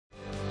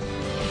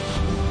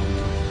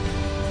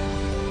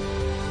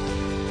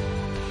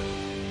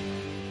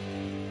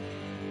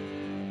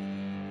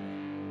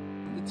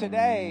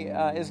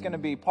today is going to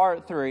be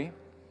part 3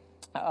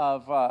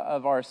 of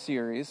our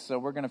series. So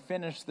we're going to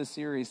finish the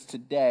series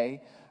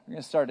today. We're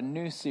going to start a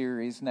new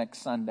series next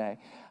Sunday.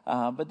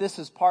 But this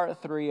is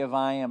part 3 of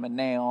I Am a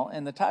Nail.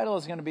 And the title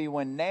is going to be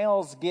When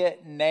Nails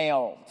Get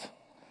Nailed.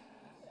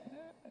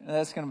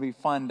 That's going to be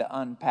fun to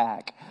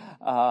unpack.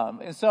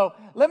 And so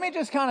let me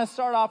just kind of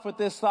start off with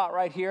this thought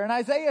right here. In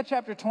Isaiah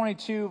chapter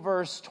 22,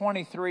 verse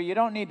 23, you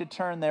don't need to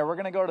turn there. We're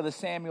going to go to the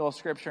Samuel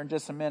scripture in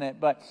just a minute.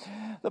 But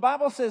the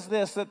Bible says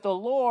this, that the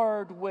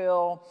Lord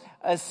will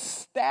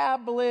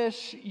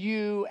establish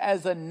you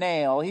as a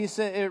nail. He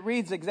said, it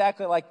reads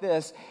exactly like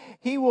this.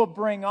 He will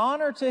bring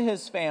honor to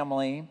his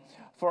family,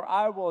 for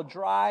I will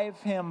drive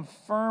him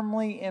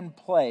firmly in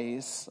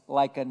place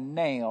like a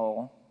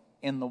nail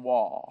in the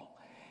wall.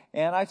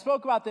 And I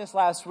spoke about this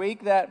last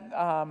week, that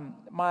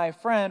my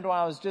friend, when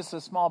I was just a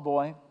small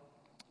boy,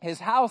 his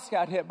house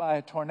got hit by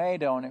a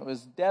tornado, and it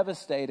was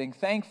devastating.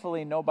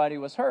 Thankfully, nobody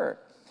was hurt.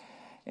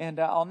 And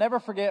I'll never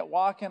forget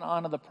walking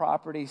onto the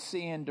property,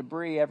 seeing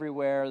debris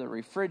everywhere. The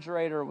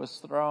refrigerator was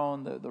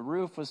thrown, the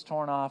roof was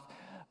torn off.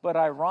 But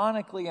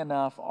ironically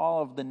enough,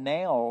 all of the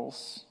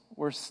nails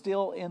were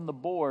still in the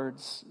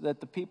boards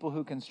that the people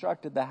who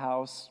constructed the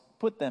house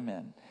put them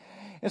in.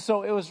 And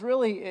so it was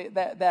really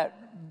that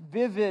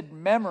vivid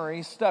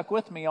memory stuck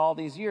with me all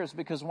these years,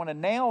 because when a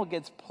nail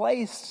gets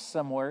placed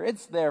somewhere,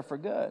 it's there for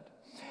good.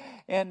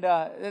 And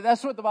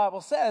that's what the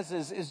Bible says,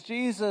 is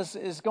Jesus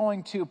is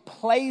going to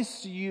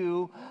place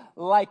you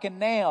like a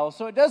nail.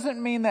 So it doesn't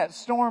mean that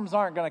storms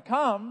aren't going to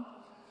come.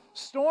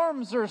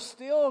 Storms are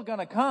still going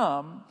to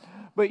come,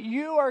 but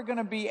you are going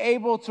to be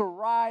able to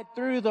ride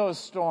through those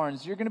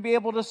storms. You're going to be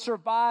able to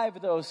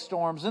survive those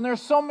storms. And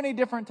there's so many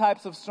different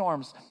types of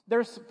storms.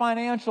 There's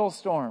financial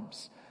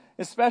storms,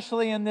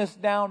 especially in this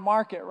down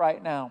market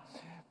right now.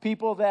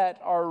 People that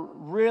are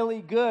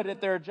really good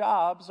at their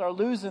jobs are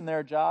losing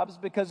their jobs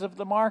because of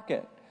the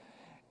market.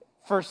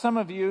 For some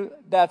of you,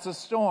 that's a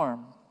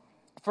storm.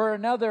 For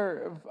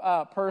another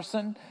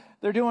person,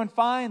 they're doing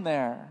fine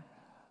there,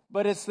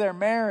 but it's their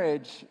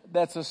marriage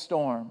that's a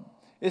storm.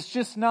 It's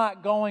just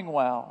not going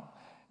well.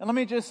 And let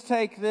me just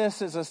take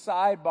this as a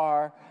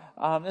sidebar.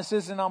 This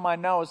isn't on my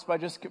notes, but I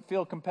just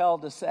feel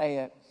compelled to say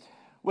it.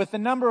 With the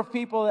number of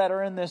people that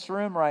are in this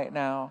room right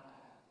now,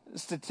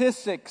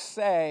 statistics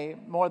say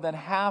more than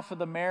half of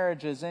the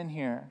marriages in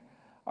here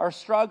are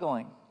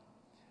struggling.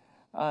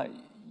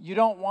 You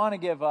don't want to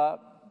give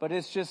up, but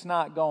it's just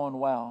not going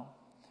well.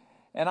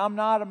 And I'm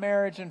not a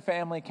marriage and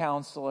family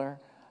counselor.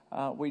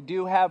 We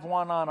do have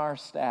one on our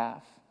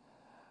staff.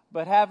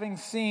 But having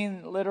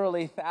seen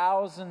literally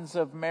thousands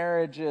of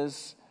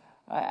marriages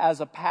as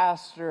a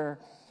pastor,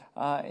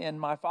 and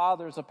my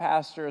father's a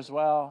pastor as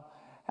well,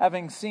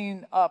 having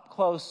seen up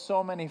close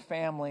so many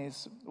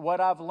families, what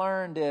I've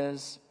learned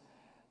is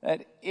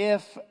that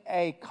if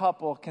a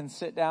couple can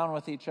sit down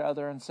with each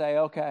other and say,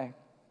 okay,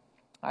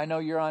 I know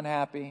you're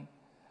unhappy,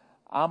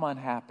 I'm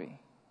unhappy,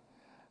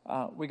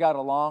 we got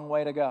a long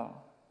way to go.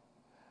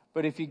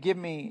 But if you give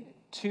me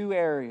 2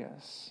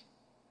 areas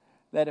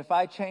that if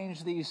I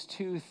change these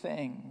 2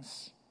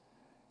 things,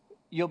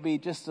 you'll be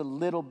just a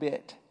little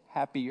bit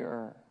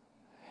happier.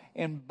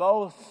 And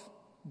both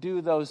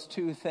do those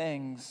 2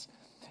 things,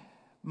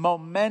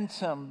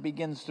 momentum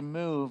begins to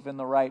move in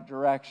the right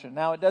direction.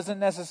 Now, it doesn't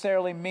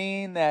necessarily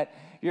mean that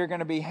you're going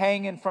to be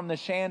hanging from the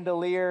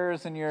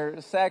chandeliers and your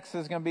sex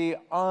is going to be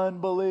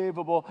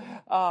unbelievable.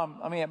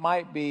 It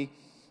might be.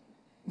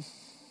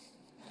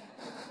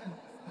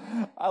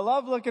 I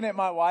love looking at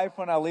my wife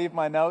when I leave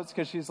my notes,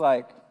 because she's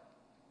like,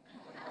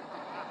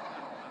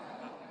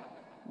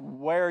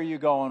 where are you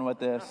going with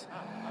this?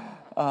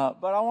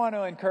 But I want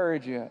to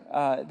encourage you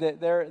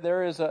that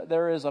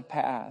there is a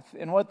path.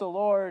 And what the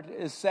Lord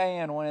is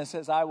saying when it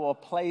says, I will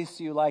place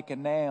you like a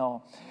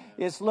nail,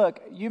 is, look,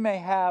 you may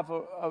have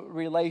a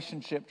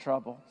relationship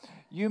trouble.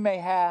 You may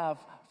have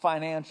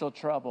financial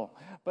trouble.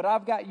 But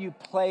I've got you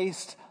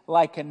placed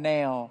like a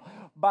nail.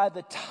 By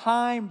the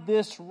time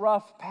this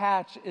rough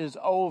patch is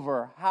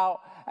over,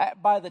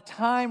 by the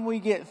time we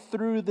get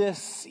through this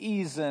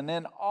season,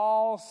 and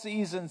all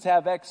seasons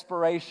have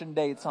expiration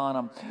dates on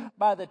them,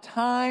 by the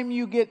time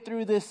you get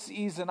through this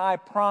season, I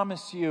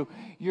promise you,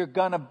 you're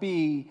going to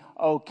be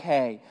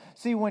okay.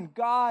 See, when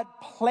God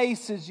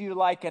places you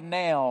like a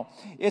nail,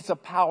 it's a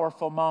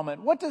powerful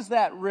moment. What does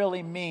that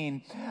really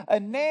mean? A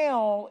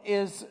nail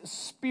is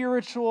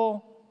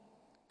spiritual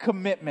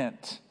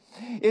commitment.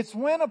 It's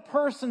when a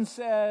person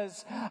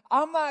says,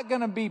 I'm not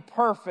going to be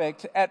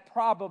perfect at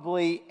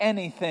probably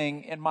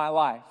anything in my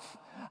life.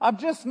 I'm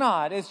just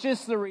not. It's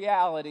just the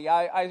reality.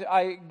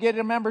 I get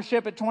a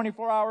membership at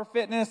 24-Hour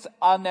Fitness.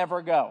 I'll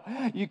never go.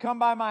 You come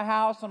by my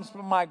house.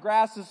 My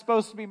grass is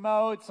supposed to be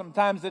mowed.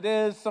 Sometimes it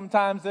is.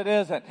 Sometimes it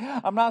isn't.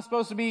 I'm not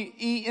supposed to be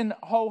eating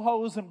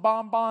ho-hos and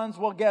bonbons.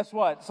 Well, guess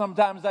what?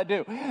 Sometimes I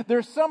do.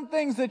 There's some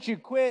things that you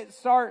quit,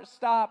 start,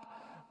 stop.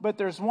 But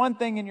there's one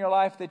thing in your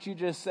life that you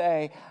just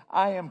say,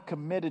 I am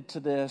committed to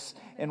this.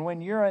 And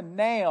when you're a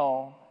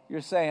nail,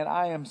 you're saying,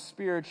 I am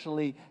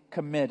spiritually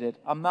committed.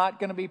 I'm not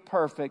going to be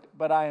perfect,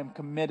 but I am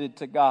committed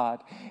to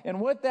God. And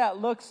what that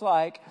looks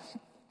like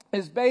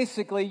is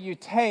basically you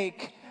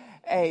take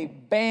a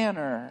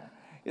banner.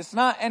 It's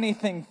not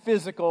anything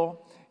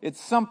physical. It's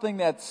something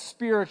that's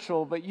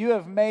spiritual, but you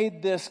have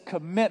made this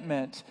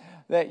commitment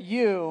that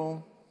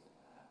you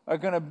are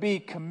going to be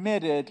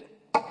committed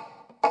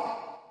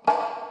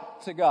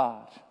to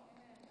God.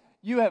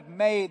 You have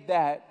made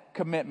that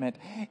commitment.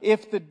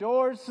 If the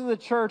doors to the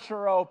church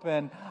are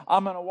open,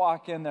 I'm going to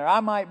walk in there. I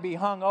might be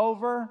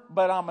hungover,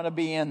 but I'm going to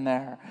be in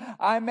there.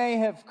 I may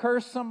have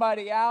cursed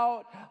somebody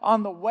out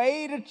on the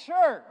way to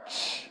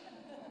church,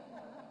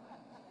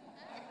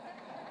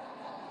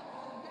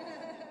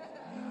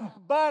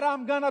 but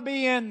I'm going to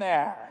be in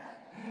there.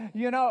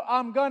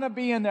 I'm going to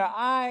be in there.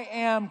 I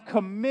am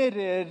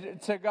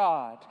committed to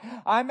God.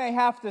 I may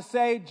have to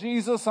say,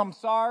 Jesus, I'm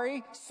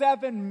sorry,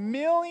 7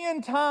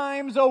 million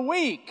times a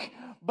week.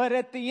 But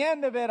at the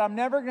end of it, I'm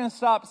never going to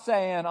stop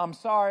saying, I'm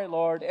sorry,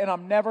 Lord, and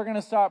I'm never going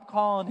to stop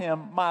calling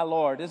him my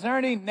Lord. Is there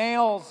any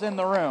nails in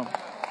the room?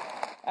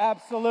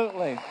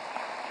 Absolutely.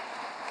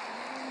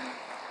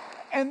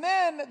 And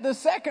then the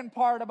second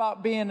part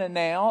about being a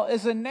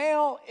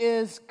nail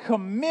is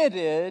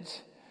committed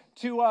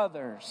to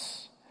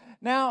others.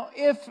 Now,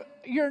 if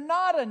you're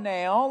not a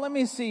nail, let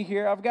me see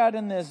here. I've got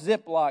in this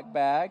Ziploc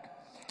bag.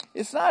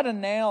 It's not a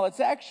nail. It's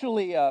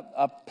actually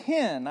a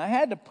pin. I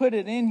had to put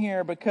it in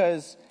here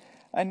because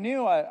I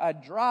knew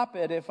I'd drop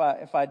it if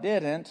I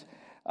didn't.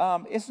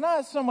 It's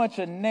not so much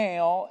a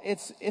nail.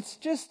 It's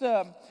just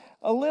a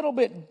little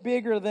bit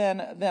bigger than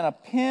a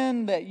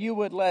pin that you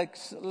would,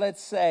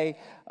 let's say,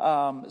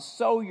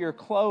 sew your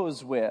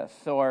clothes with,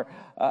 or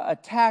a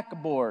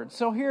tack board.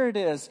 So here it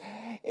is.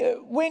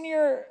 When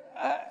you're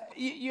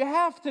you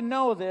have to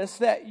know this,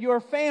 that your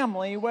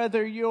family,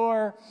 whether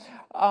you're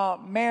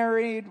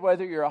married,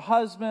 whether you're a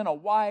husband, a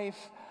wife,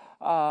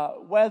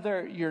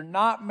 whether you're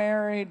not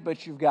married,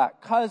 but you've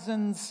got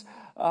cousins,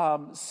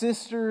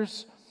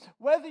 sisters,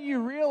 whether you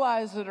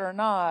realize it or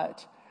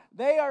not,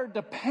 they are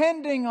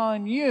depending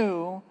on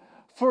you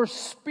for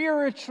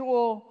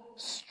spiritual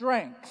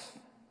strength.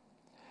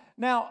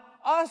 Now,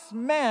 us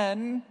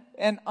men,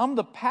 and I'm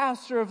the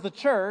pastor of the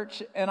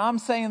church, and I'm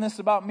saying this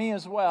about me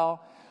as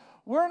well,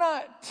 we're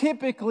not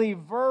typically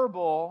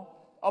verbal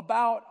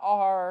about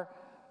our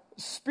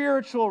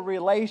spiritual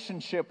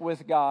relationship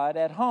with God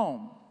at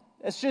home.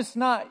 It's just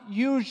not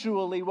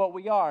usually what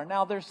we are.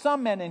 Now, there's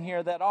some men in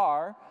here that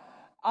are.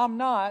 I'm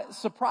not,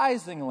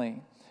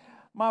 surprisingly.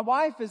 My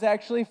wife is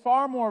actually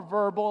far more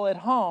verbal at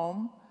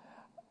home,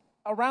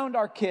 around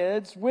our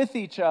kids, with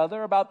each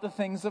other, about the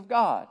things of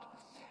God.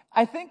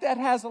 I think that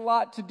has a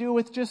lot to do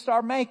with just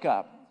our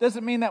makeup.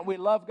 Doesn't mean that we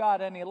love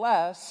God any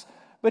less,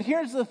 but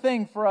here's the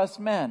thing for us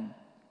men.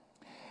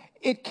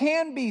 It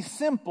can be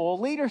simple,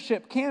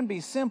 leadership can be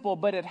simple,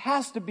 but it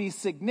has to be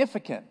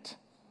significant.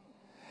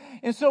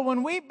 And so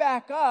when we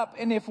back up,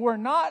 and if we're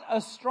not a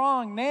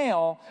strong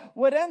nail,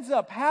 what ends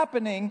up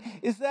happening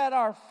is that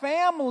our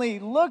family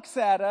looks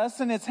at us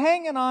and it's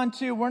hanging on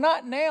to, we're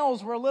not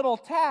nails, we're little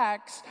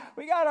tacks.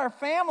 We got our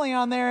family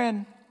on there,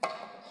 and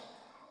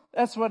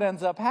that's what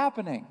ends up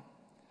happening.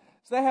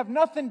 So they have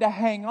nothing to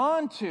hang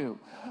on to.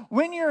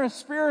 When you're a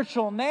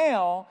spiritual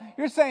nail,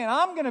 you're saying,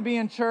 I'm going to be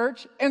in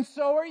church, and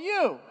so are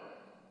you.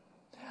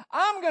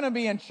 I'm going to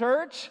be in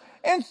church,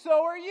 and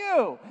so are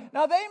you.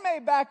 Now, they may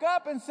back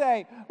up and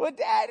say, well,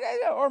 Dad,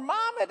 or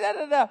Mama,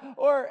 da-da-da,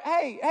 or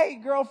hey,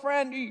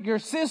 girlfriend, your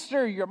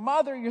sister, your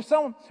mother, your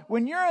someone.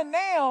 When you're a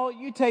nail,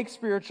 you take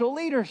spiritual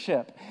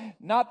leadership.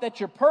 Not that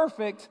you're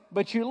perfect,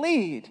 but you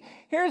lead.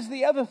 Here's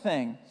the other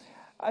thing.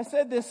 I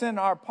said this in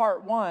our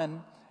part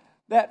 1,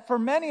 that for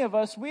many of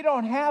us, we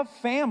don't have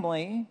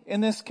family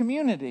in this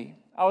community.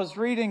 I was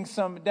reading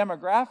some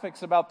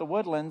demographics about the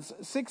Woodlands.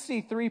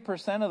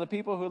 63% of the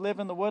people who live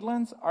in the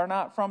Woodlands are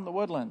not from the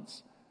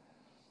Woodlands.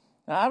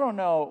 Now, I don't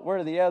know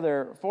where the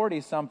other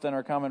 40-something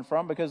are coming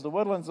from, because the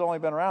Woodlands have only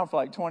been around for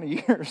like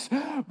 20 years.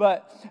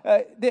 But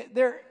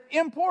they're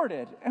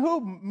imported.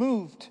 Who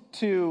moved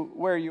to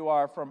where you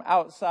are from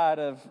outside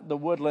of the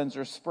Woodlands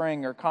or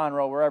Spring or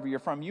Conroe, wherever you're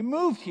from? You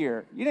moved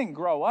here. You didn't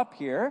grow up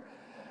here.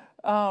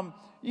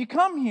 You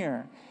come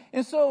here.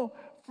 And so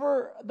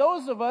for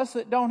those of us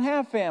that don't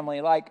have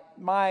family, like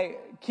my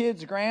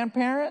kids'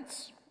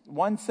 grandparents,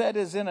 one set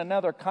is in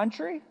another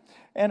country,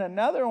 and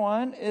another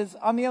one is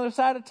on the other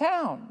side of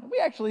town. We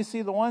actually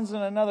see the ones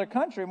in another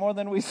country more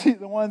than we see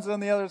the ones on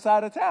the other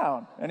side of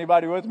town.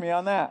 Anybody with me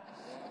on that?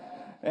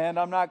 And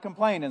I'm not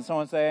complaining.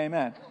 Someone say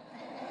amen.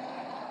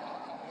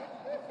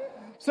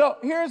 So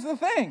here's the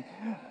thing.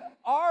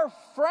 Our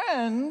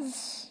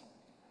friends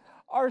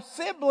are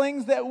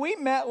siblings that we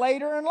met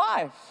later in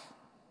life.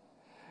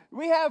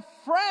 We have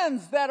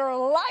friends that are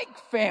like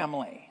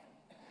family.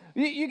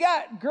 You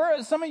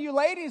got some of you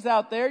ladies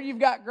out there, you've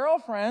got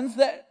girlfriends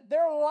that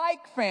they're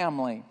like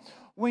family.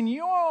 When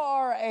you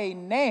are a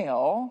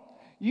nail,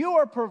 you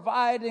are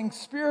providing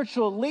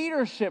spiritual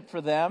leadership for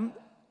them.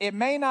 It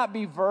may not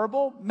be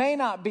verbal, may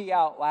not be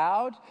out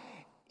loud.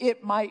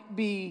 It might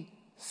be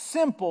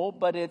simple,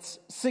 but it's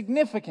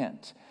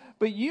significant.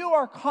 But you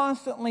are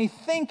constantly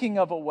thinking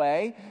of a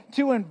way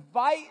to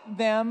invite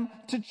them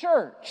to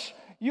church.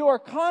 you are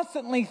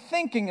constantly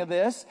thinking of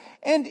this.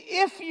 And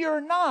if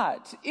you're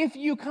not, if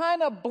you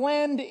kind of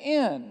blend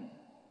in,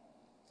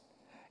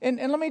 and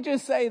let me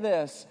just say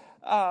this,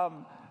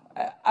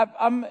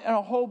 I'm in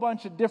a whole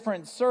bunch of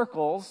different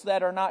circles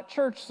that are not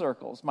church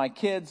circles.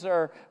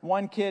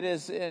 One kid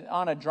is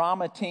on a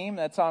drama team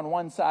that's on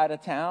one side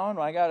of town.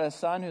 I got a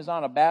son who's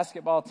on a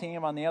basketball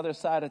team on the other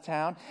side of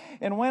town.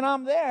 And when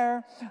I'm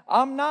there,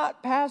 I'm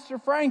not Pastor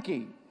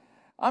Frankie.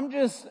 I'm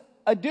just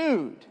a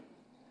dude.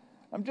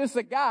 I'm just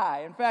a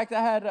guy. In fact,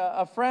 I had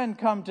a friend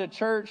come to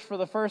church for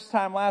the first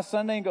time last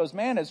Sunday and goes,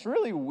 "Man, it's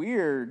really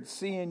weird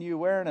seeing you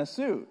wearing a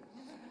suit."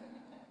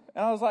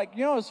 And I was like,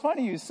 it's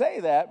funny you say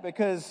that,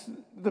 because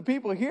the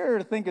people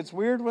here think it's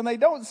weird when they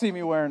don't see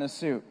me wearing a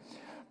suit.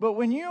 But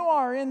when you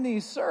are in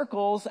these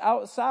circles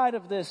outside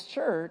of this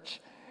church,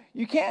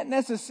 you can't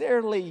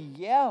necessarily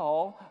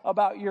yell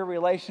about your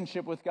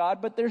relationship with God,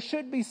 but there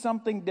should be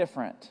something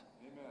different.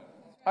 Amen.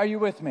 Are you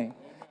with me? Amen.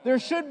 There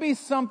should be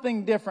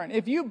something different.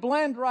 If you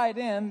blend right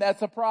in,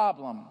 that's a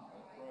problem.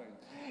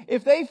 Right.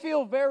 If they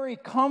feel very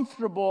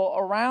comfortable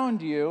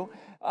around you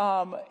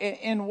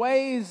in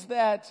ways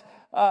that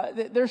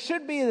there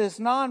should be this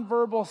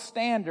nonverbal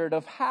standard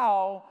of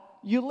how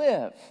you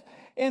live.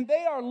 And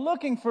they are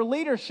looking for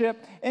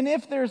leadership. And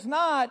if there's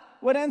not,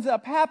 what ends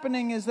up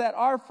happening is that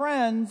our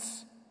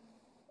friends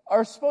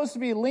are supposed to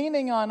be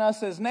leaning on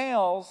us as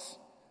nails,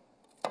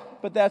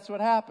 but that's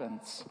what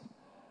happens.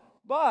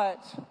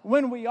 But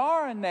when we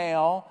are a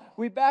nail,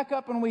 we back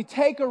up and we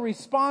take a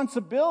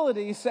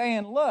responsibility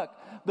saying, look,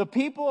 the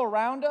people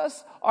around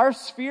us, our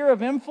sphere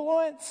of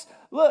influence,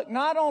 look,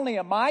 not only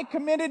am I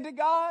committed to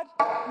God,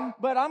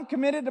 but I'm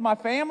committed to my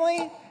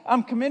family.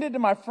 I'm committed to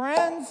my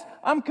friends.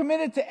 I'm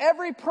committed to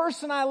every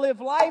person I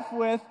live life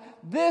with.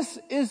 This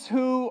is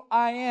who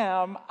I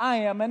am. I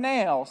am a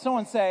nail.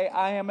 Someone say,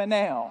 I am a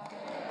nail.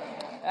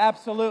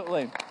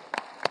 Absolutely.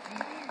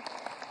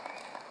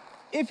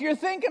 If you're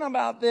thinking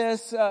about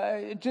this,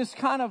 just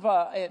kind of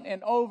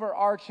an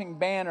overarching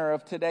banner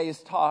of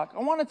today's talk,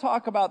 I want to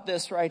talk about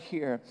this right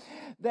here.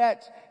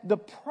 That the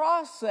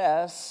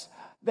process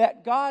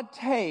that God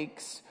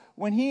takes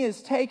when He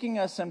is taking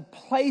us and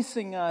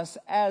placing us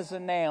as a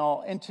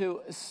nail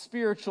into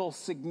spiritual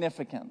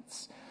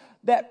significance.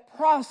 That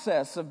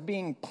process of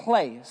being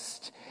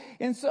placed.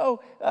 And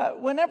so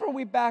whenever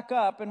we back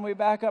up and we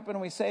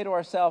say to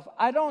ourselves,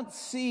 I don't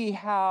see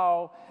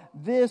how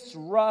this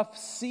rough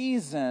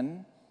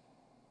season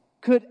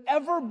could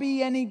ever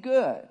be any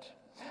good.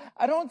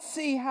 I don't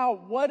see how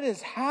what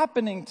is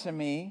happening to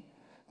me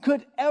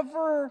could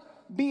ever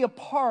be a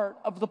part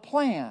of the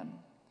plan.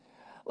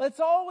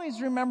 Let's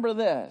always remember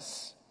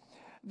this,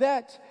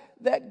 that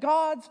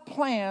God's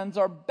plans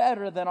are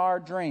better than our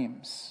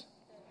dreams.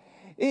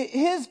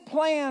 His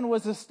plan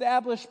was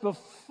established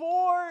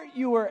before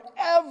you were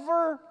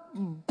ever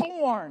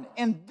born,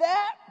 and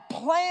that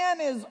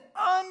plan is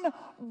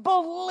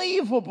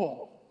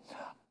unbelievable.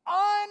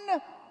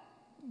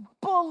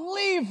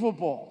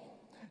 Unbelievable.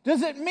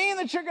 Does it mean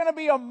that you're going to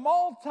be a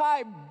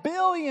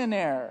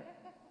multi-billionaire?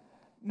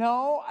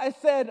 No, I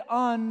said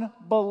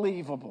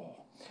unbelievable.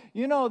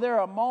 You know, there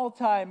are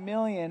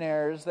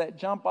multi-millionaires that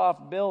jump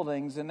off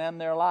buildings and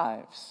end their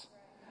lives.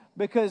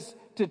 Because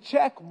to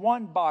check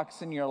one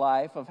box in your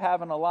life of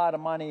having a lot of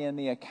money in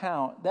the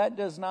account, that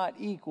does not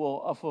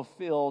equal a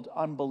fulfilled,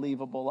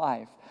 unbelievable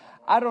life.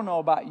 I don't know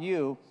about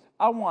you.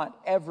 I want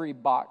every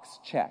box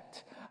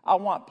checked. I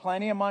want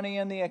plenty of money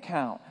in the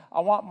account.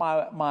 I want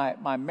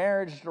my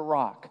marriage to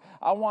rock.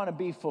 I want to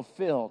be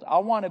fulfilled. I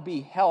want to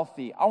be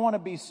healthy. I want to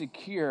be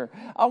secure.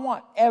 I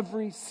want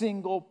every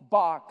single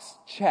box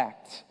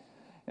checked.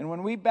 And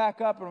when we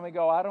back up and we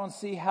go, I don't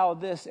see how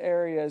this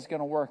area is going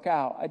to work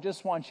out, I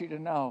just want you to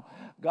know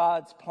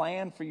God's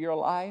plan for your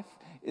life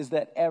is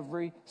that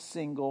every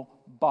single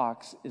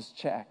box is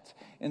checked.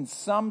 And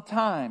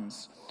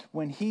sometimes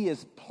when He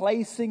is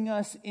placing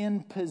us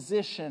in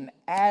position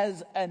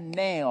as a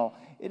nail,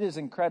 it is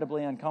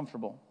incredibly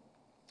uncomfortable.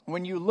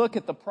 When you look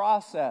at the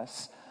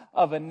process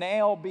of a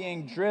nail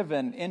being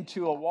driven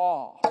into a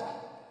wall,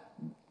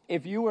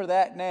 if you were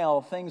that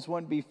nail, things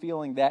wouldn't be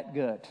feeling that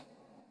good.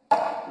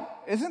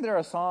 Isn't there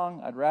a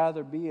song, I'd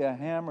rather be a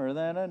hammer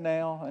than a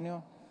nail?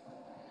 Anyone?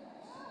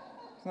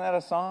 Isn't that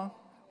a song?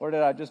 Or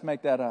did I just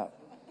make that up?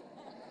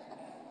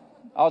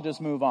 I'll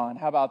just move on.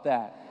 How about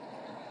that?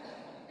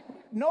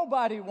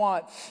 Nobody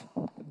wants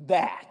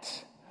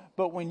that.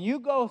 But when you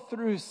go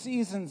through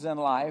seasons in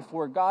life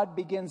where God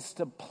begins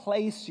to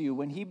place you,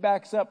 when He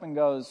backs up and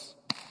goes,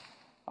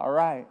 all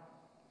right,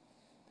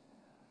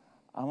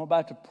 I'm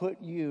about to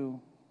put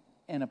you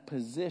in a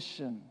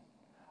position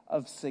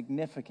of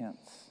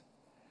significance,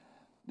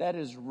 that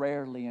is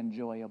rarely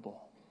enjoyable.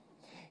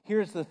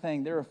 Here's the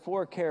thing. There are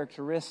 4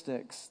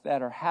 characteristics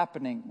that are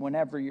happening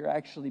whenever you're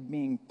actually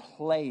being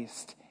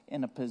placed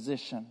in a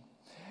position.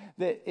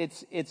 That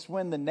it's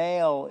when the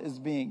nail is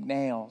being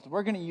nailed.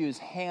 We're going to use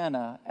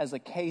Hannah as a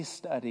case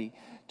study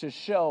to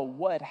show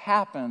what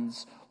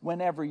happens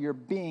whenever you're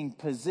being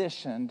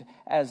positioned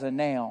as a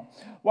nail.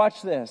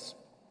 Watch this.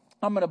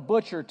 I'm going to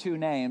butcher two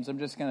names. I'm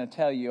just going to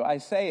tell you. I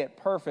say it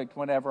perfect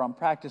whenever I'm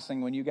practicing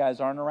when you guys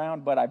aren't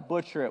around, but I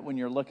butcher it when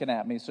you're looking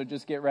at me, so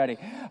just get ready.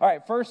 All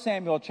right, 1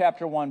 Samuel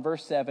chapter 1,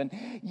 verse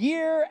 7.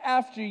 Year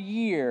after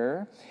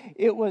year,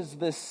 it was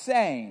the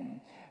same.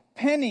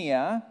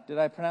 Peninnah, did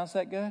I pronounce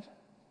that good?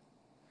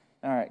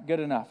 All right, good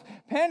enough.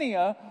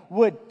 Peninnah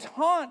would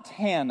taunt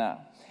Hannah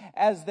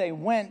as they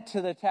went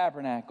to the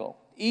tabernacle.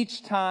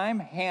 Each time,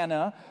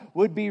 Hannah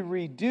would be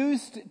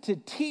reduced to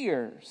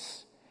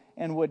tears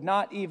and would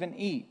not even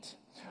eat.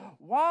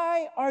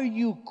 Why are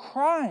you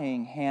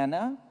crying,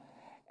 Hannah?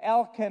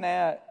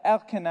 Elkanah,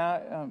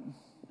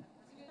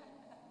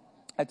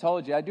 I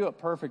told you, I do it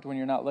perfect when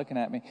you're not looking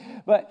at me.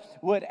 But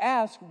would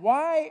ask,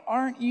 why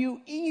aren't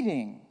you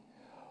eating?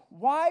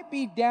 Why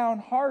be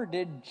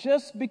downhearted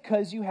just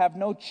because you have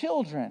no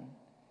children?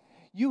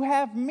 You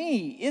have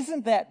me.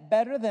 Isn't that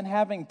better than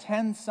having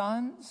 10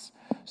 sons?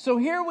 So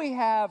here we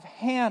have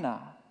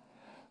Hannah,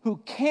 who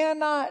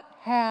cannot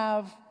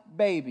have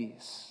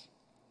babies.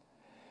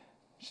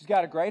 She's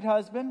got a great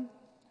husband.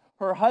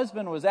 Her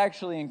husband was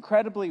actually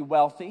incredibly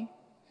wealthy.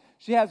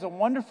 She has a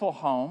wonderful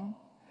home,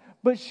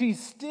 but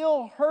she's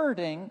still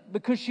hurting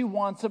because she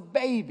wants a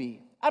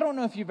baby. I don't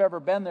know if you've ever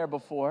been there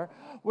before,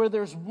 where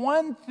there's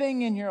one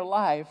thing in your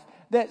life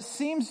that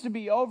seems to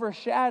be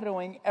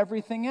overshadowing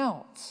everything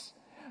else.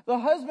 The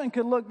husband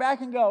could look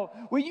back and go,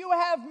 well, you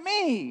have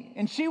me.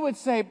 And she would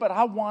say, but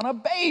I want a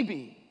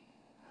baby.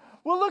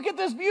 Well, look at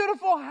this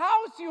beautiful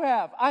house you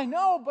have. I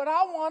know, but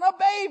I want a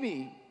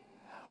baby.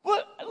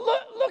 Well,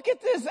 look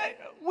at this.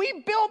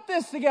 We built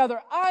this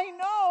together. I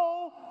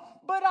know,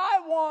 but I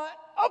want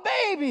a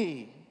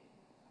baby.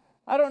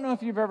 I don't know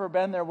if you've ever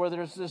been there where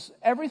there's this,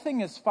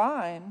 everything is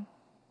fine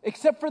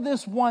except for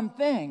this one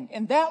thing.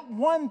 And that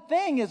one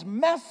thing is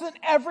messing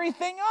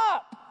everything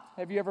up.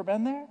 Have you ever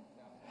been there?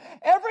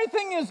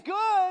 Everything is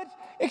good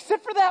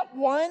except for that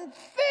one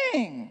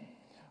thing.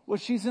 Well,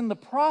 she's in the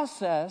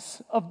process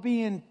of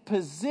being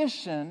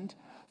positioned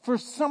for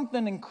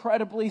something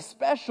incredibly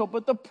special,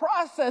 but the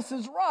process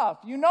is rough.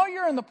 You know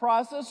you're in the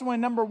process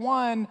when, number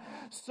one,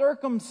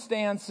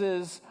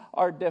 circumstances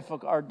are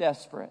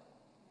desperate.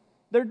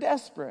 They're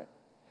desperate.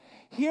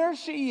 Here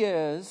she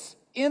is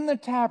in the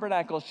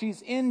tabernacle.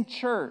 She's in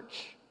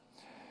church.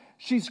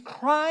 She's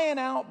crying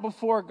out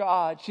before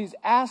God. She's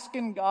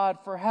asking God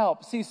for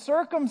help. See,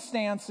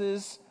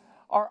 circumstances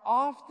are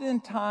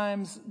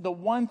oftentimes the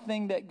one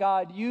thing that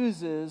God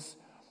uses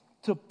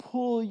to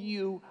pull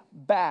you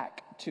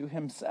back to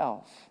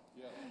himself.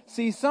 Yeah.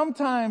 See,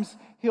 sometimes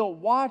he'll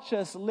watch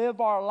us live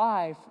our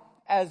life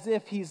as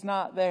if he's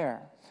not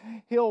there.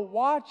 He'll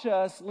watch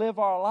us live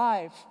our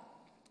life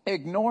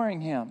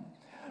ignoring him.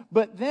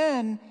 But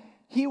then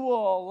he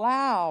will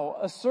allow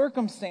a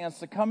circumstance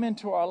to come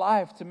into our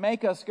life to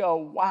make us go,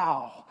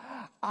 wow,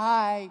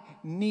 I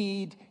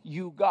need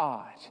you,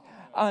 God.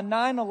 On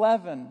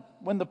 9/11,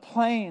 when the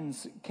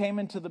planes came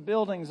into the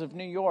buildings of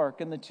New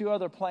York and the two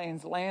other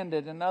planes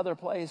landed in other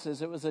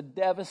places, it was a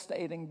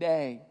devastating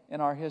day in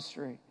our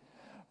history.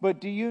 But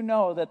do you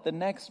know that the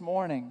next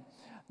morning,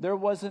 there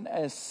wasn't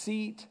a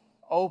seat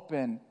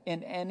open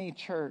in any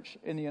church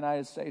in the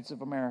United States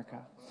of America?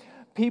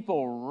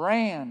 People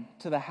ran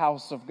to the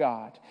house of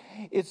God.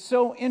 It's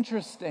so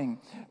interesting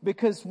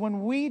because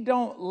when we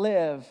don't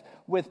live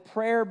with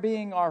prayer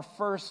being our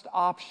first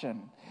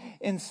option,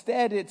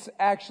 instead, it's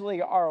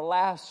actually our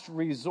last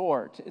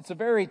resort. It's a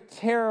very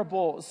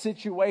terrible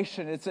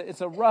situation.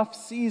 It's a rough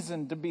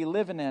season to be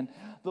living in.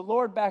 The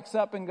Lord backs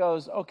up and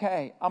goes,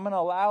 okay, I'm going to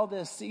allow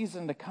this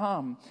season to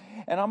come,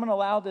 and I'm going to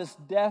allow this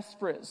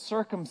desperate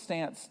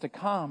circumstance to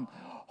come.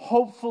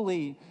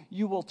 Hopefully,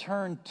 you will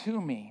turn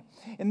to me.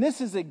 And this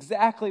is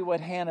exactly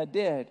what Hannah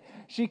did.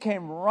 She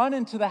came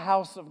running to the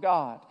house of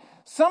God.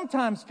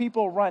 Sometimes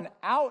people run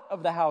out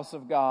of the house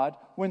of God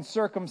when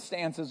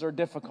circumstances are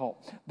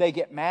difficult. They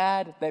get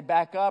mad, they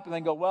back up, and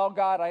they go, well,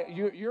 God,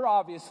 you're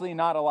obviously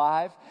not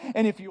alive.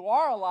 And if you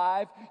are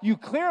alive, you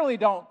clearly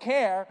don't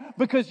care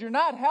because you're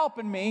not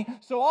helping me,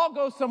 so I'll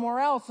go somewhere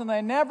else. And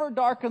they never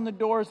darken the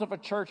doors of a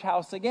church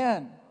house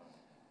again.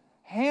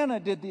 Hannah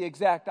did the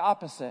exact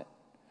opposite.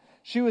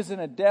 She was in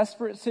a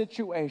desperate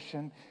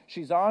situation.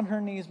 She's on her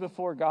knees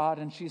before God,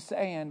 and she's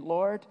saying,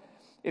 Lord,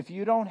 if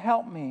you don't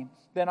help me,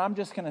 then I'm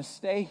just going to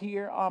stay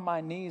here on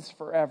my knees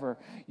forever.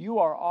 You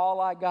are all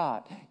I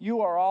got.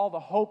 You are all the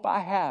hope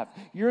I have.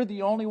 You're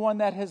the only one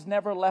that has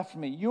never left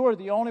me. You are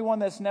the only one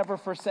that's never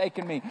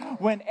forsaken me.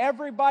 When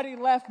everybody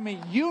left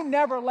me, you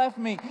never left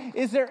me.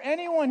 Is there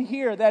anyone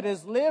here that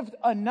has lived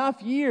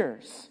enough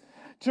years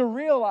to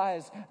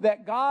realize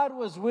that God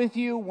was with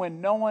you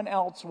when no one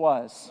else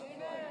was?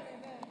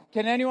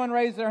 Can anyone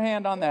raise their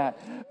hand on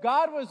that?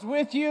 God was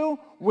with you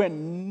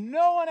when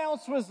no one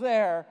else was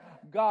there.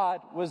 God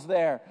was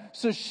there.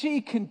 So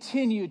she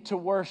continued to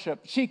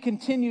worship. She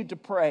continued to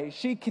pray.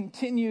 She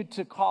continued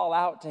to call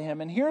out to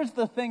him. And here's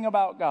the thing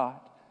about God.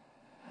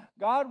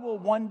 God will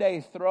one day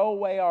throw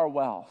away our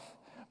wealth,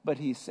 but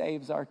he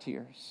saves our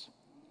tears.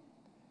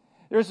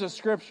 There's a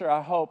scripture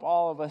I hope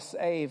all of us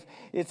save.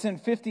 It's in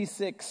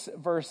 56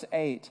 verse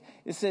 8.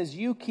 It says,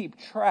 you keep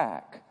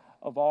track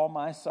of all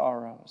my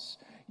sorrows.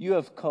 You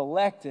have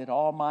collected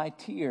all my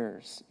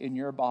tears in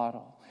your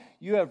bottle.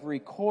 You have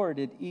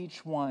recorded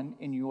each one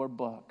in your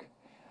book.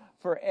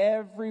 For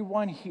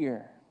everyone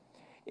here,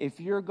 if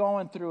you're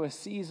going through a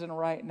season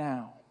right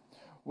now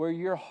where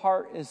your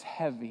heart is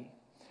heavy,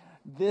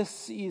 this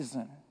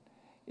season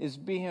is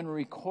being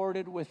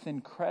recorded with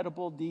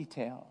incredible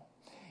detail.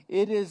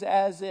 It is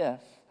as if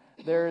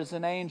there is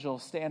an angel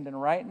standing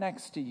right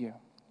next to you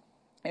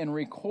and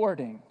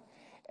recording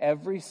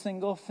every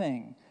single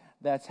thing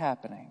that's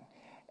happening,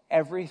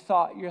 every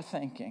thought you're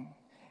thinking,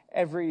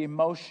 every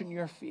emotion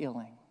you're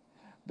feeling,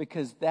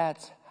 because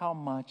that's how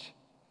much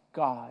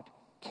God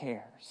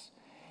cares.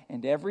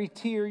 And every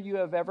tear you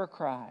have ever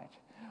cried,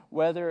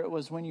 whether it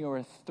was when you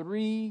were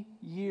 3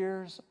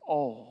 years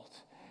old,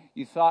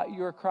 you thought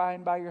you were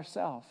crying by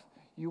yourself.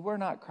 You were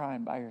not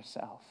crying by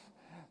yourself.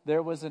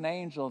 There was an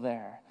angel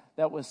there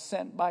that was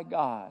sent by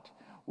God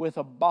with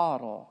a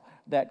bottle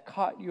that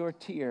caught your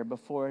tear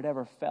before it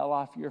ever fell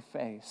off your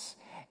face.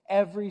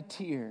 Every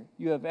tear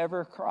you have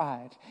ever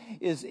cried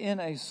is in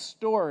a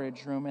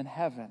storage room in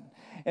heaven.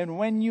 And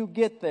when you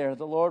get there,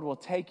 the Lord will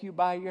take you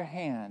by your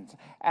hand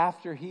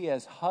after He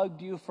has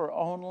hugged you for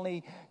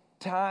only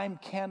time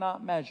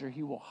cannot measure.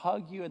 He will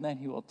hug you, and then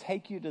He will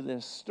take you to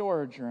this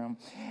storage room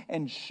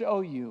and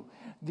show you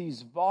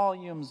these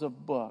volumes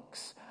of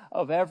books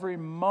of every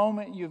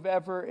moment you've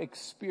ever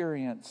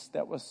experienced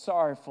that was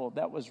sorrowful,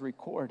 that was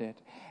recorded.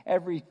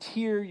 Every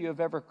tear you have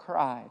ever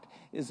cried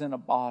is in a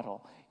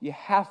bottle. You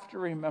have to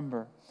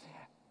remember,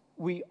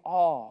 we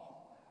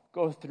all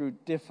go through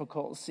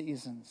difficult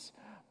seasons.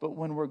 But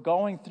when we're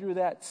going through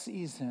that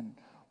season,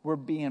 we're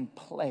being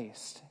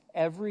placed.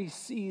 Every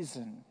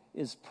season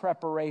is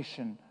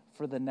preparation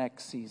for the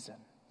next season.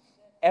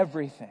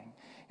 Everything.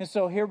 And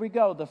so here we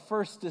go. The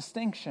first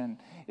distinction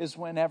is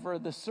whenever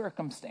the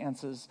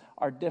circumstances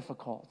are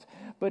difficult.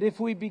 But if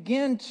we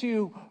begin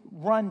to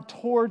run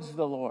towards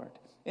the Lord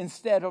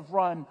instead of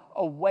run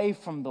away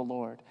from the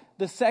Lord,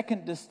 the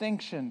second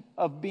distinction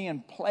of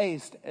being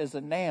placed as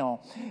a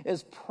nail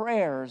is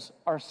prayers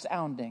are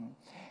sounding.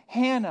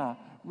 Hannah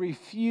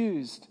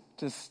refused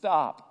to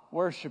stop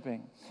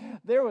worshiping.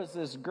 There was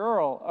this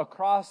girl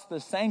across the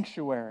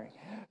sanctuary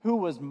who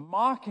was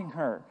mocking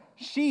her.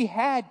 She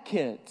had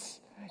kids,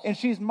 and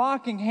she's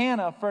mocking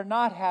Hannah for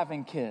not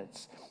having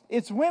kids.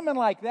 It's women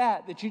like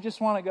that that you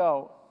just want to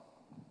go,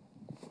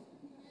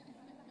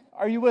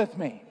 are you with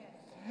me?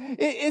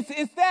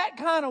 It's that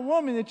kind of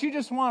woman that you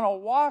just want to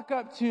walk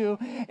up to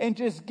and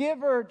just give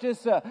her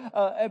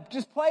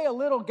just play a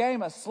little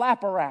game of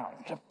slap around.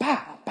 Just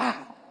pow,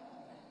 pow.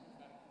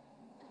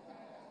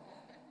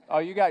 Oh,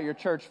 you got your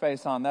church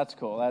face on. That's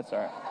cool. That's all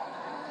right.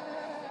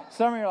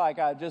 Some of you are like,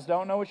 I just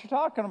don't know what you're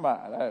talking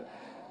about.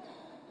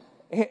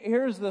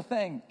 Here's the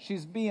thing.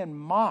 She's being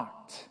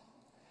mocked.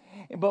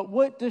 But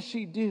what does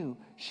she do?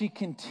 She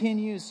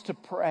continues to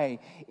pray.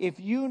 If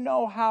you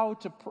know how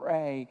to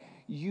pray,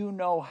 you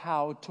know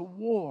how to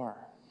war.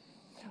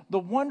 The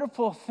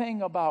wonderful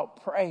thing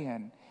about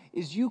praying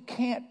is you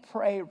can't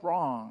pray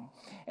wrong.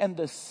 And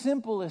the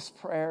simplest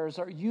prayers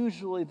are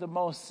usually the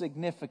most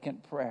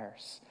significant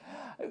prayers.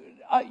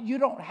 You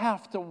don't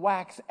have to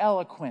wax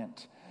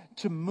eloquent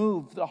to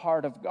move the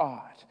heart of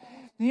God.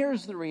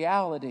 Here's the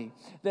reality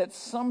that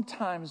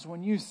sometimes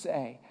when you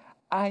say,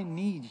 I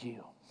need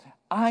you,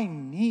 I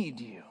need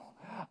you,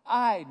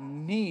 I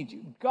need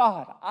you,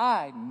 God,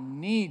 I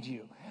need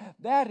you,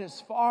 that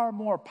is far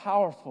more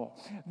powerful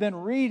than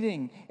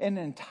reading an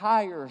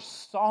entire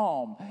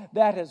psalm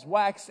that has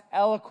waxed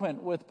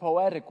eloquent with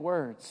poetic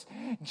words.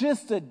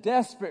 Just a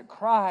desperate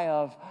cry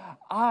of,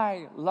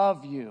 I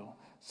love you.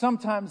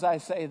 Sometimes I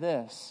say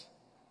this,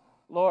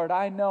 Lord,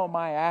 I know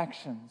my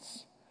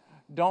actions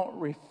don't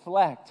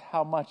reflect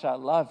how much I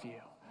love you,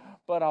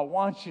 but I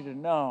want you to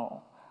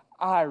know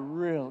I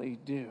really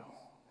do.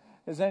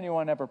 Has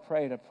anyone ever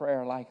prayed a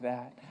prayer like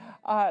that?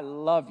 I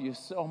love you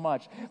so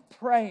much.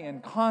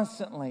 Praying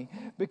constantly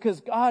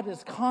because God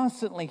is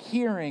constantly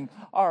hearing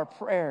our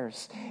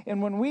prayers.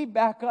 And when we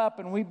back up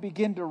and we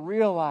begin to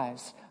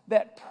realize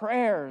that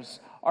prayers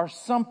are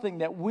something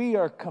that we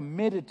are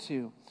committed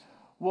to,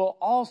 we'll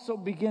also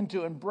begin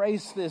to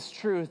embrace this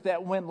truth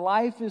that when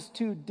life is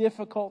too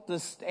difficult to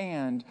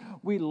stand,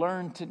 we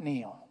learn to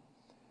kneel.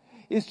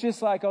 It's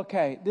just like,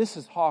 okay, this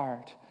is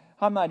hard.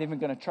 I'm not even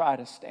going to try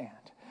to stand.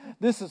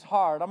 This is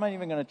hard. I'm not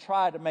even going to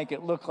try to make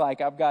it look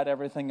like I've got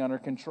everything under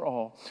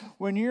control.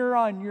 When you're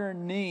on your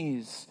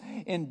knees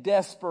in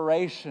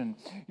desperation,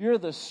 you're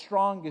the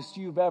strongest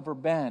you've ever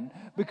been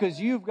because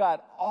you've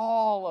got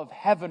all of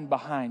heaven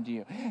behind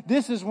you.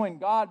 This is when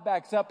God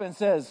backs up and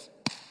says,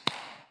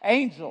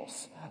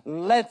 angels,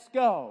 let's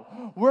go.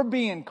 We're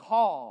being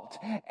called.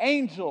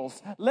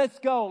 Angels, let's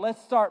go.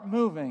 Let's start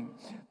moving.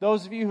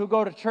 Those of you who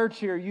go to church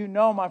here, you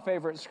know my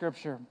favorite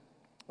scripture.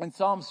 In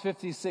Psalms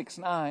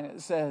 56:9,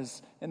 it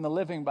says in the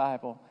Living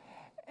Bible,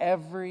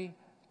 every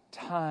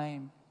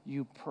time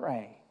you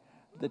pray,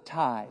 the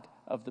tide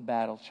of the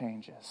battle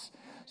changes.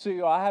 So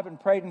you go, I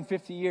haven't prayed in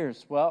 50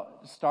 years. Well,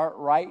 start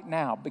right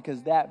now,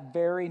 because that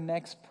very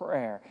next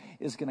prayer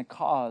is going to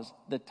cause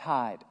the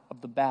tide of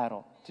the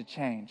battle to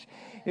change.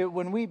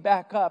 When we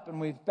back up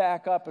and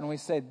we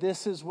say,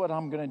 this is what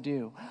I'm going to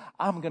do.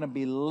 I'm going to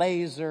be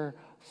laser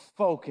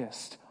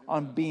focused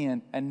on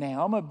being a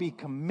now. I'm going to be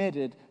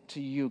committed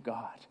to you,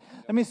 God.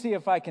 Let me see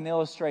if I can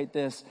illustrate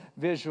this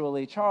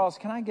visually. Charles,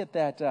 can I get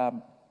that?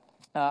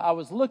 I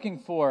was looking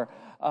for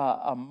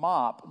a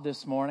mop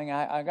this morning.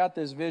 I got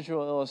this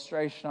visual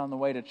illustration on the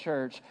way to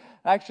church.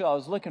 Actually, I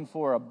was looking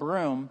for a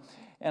broom,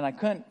 and I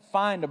couldn't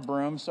find a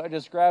broom, so I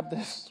just grabbed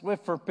this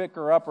Swiffer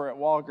picker-upper at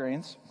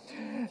Walgreens.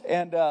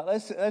 And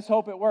let's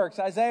hope it works.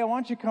 Isaiah, why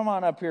don't you come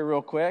on up here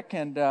real quick?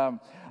 And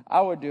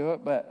I would do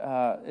it,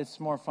 but it's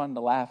more fun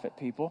to laugh at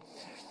people.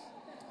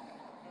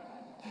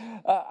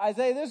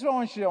 Isaiah, this is what I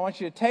want you to do. I want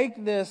you to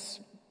take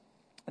this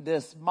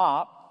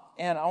mop,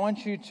 and I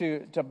want you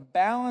to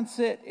balance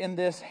it in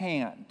this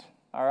hand,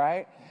 all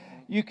right?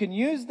 You can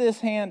use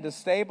this hand to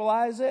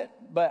stabilize it,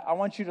 but I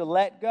want you to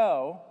let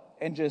go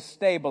and just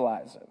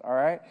stabilize it, all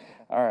right?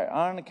 All right,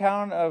 on the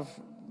count of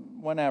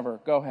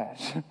whenever, go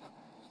ahead.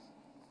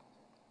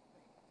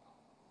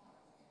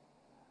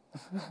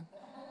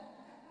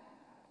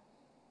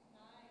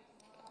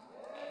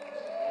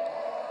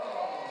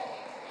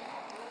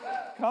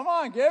 Come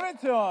on, give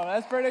it to him.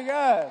 That's pretty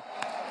good.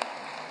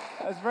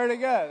 That's pretty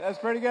good. That's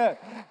pretty good.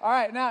 All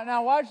right,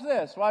 now watch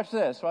this. Watch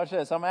this. Watch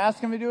this. I'm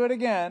asking him to do it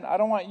again. I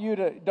don't want you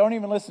to, don't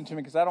even listen to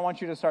me, because I don't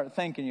want you to start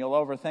thinking. You'll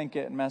overthink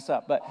it and mess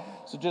up.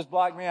 So just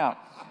block me out.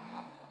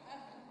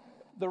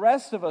 The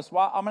rest of us,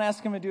 I'm going to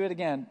ask him to do it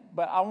again,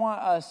 but I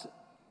want us,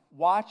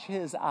 watch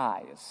his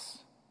eyes.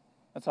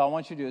 That's all I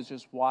want you to do, is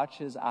just watch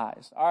his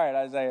eyes. All right,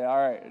 Isaiah. All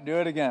right, do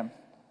it again.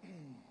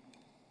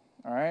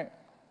 All right.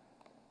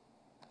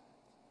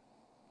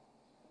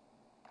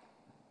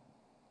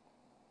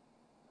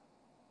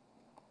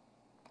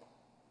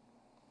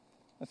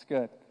 That's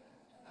good.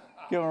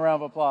 Give him a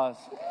round of applause.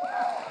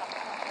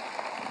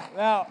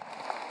 Now,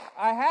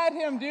 I had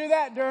him do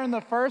that during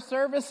the first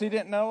service. He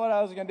didn't know what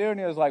I was going to do, and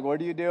he was like, what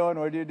are you doing?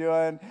 What are you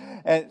doing?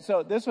 And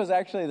so this was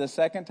actually the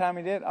second time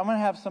he did. I'm going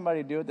to have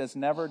somebody do it that's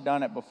never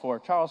done it before.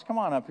 Charles, come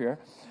on up here.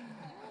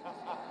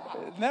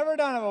 Never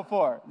done it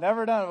before.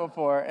 Never done it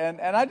before.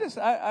 And I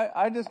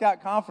just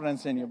got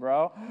confidence in you,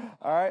 bro.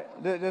 All right?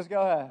 Just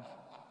go ahead.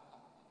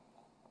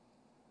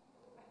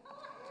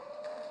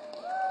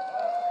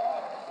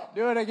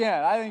 Do it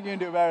again. I think you can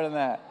do better than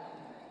that.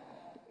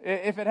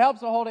 If it helps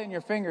to hold it in your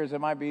fingers, it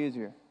might be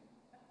easier.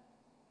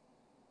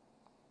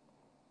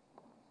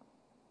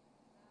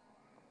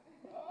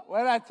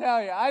 What did I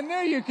tell you? I knew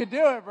you could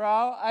do it,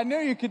 bro. I knew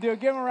you could do it.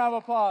 Give him a round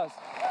of applause.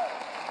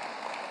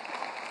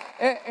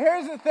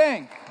 Here's the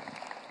thing.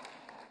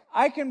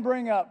 I can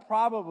bring up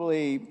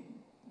probably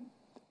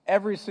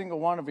every single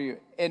one of you,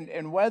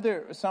 and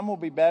whether some will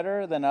be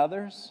better than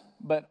others,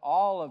 but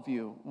all of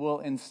you will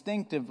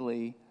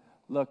instinctively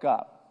look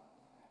up.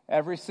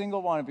 Every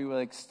single one of you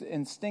will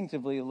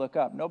instinctively look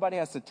up. Nobody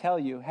has to tell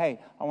you, hey,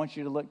 I want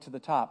you to look to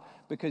the top,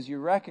 because you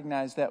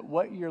recognize that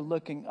what you're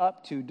looking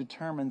up to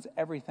determines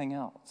everything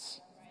else.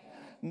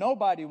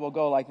 Nobody will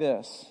go like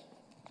this.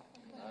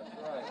 That's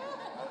right.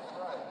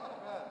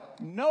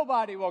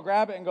 Nobody will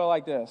grab it and go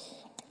like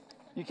this.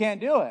 You can't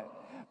do it.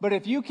 But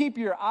if you keep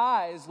your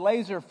eyes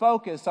laser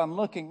focused on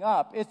looking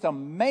up, it's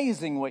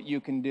amazing what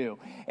you can do.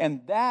 And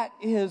that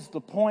is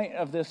the point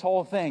of this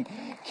whole thing.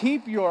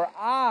 Keep your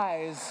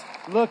eyes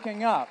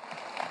looking up.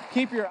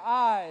 Keep your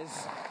eyes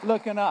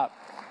looking up.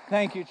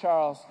 Thank you,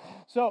 Charles.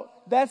 So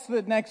that's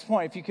the next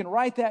point. If you can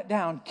write that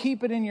down,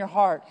 keep it in your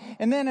heart.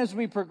 And then as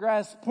we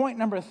progress, point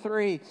number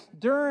 3,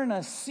 during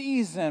a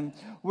season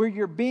where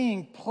you're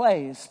being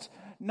placed,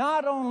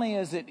 not only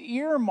is it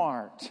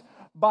earmarked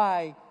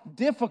by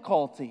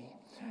difficulty,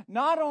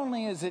 not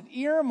only is it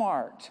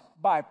earmarked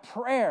by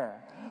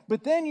prayer,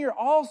 but then you're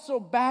also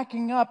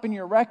backing up and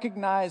you're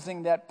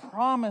recognizing that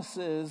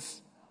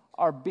promises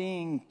are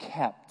being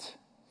kept.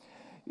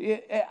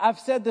 I've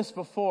said this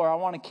before. I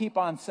want to keep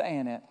on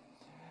saying it.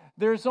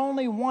 There's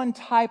only one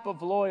type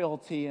of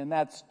loyalty, and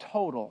that's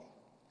total.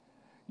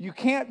 You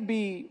can't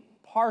be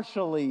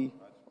partially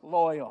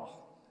loyal.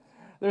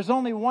 There's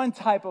only one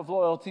type of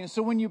loyalty. And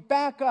so when you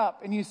back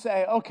up and you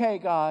say, okay,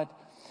 God,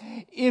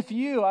 I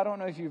don't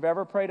know if you've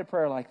ever prayed a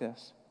prayer like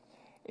this.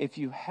 If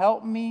you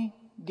help me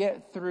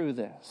get through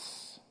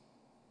this,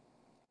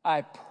 I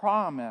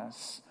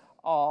promise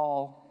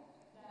all.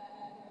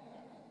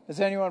 Has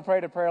anyone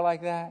prayed a prayer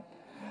like that?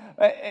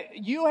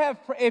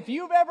 If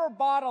you've ever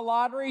bought a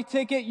lottery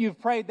ticket,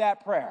 you've prayed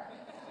that prayer.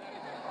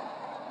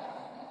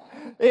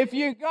 If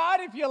you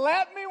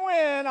let me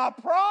win, I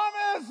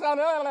promise.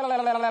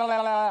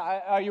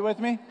 Are you with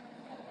me?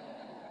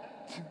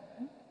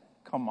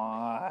 Come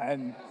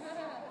on.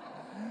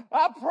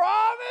 I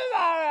promise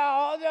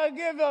I'll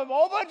give a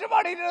whole bunch of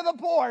money to the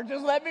poor.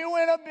 Just let me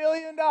win $1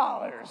 billion.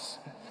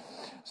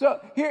 So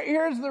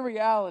here's the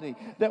reality,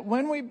 that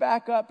when we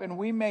back up and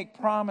we make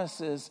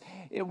promises,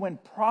 when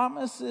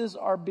promises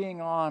are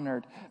being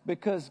honored,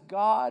 because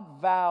God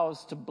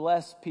vows to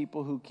bless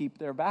people who keep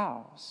their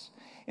vows.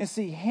 And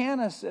see,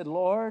 Hannah said,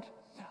 Lord,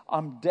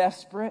 I'm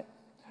desperate,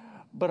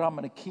 but I'm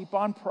going to keep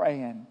on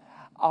praying.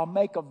 I'll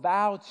make a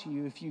vow to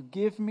you, if you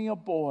give me a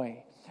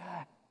boy,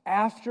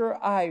 after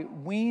I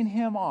wean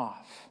him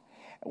off,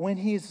 when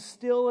he's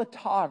still a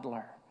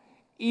toddler,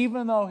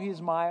 even though he's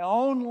my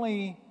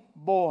only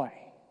boy,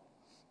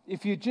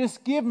 if you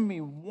just give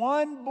me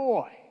one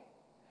boy,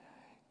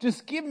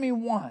 just give me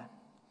one,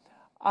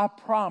 I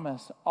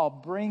promise I'll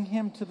bring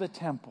him to the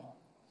temple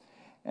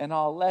and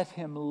I'll let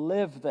him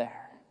live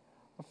there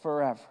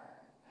forever.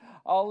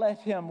 I'll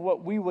let him,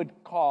 what we would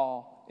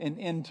call an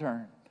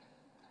intern.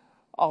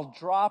 I'll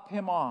drop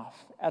him off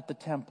at the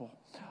temple.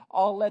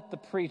 I'll let the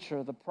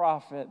preacher, the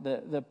prophet,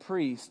 the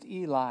priest,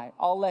 Eli,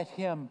 I'll let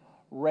him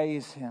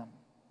raise him.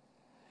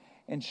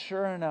 And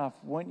sure enough,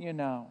 wouldn't you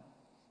know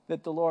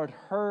that the Lord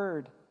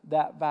heard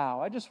that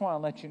vow? I just want to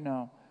let you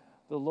know,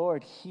 the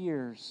Lord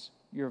hears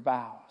your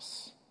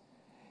vows.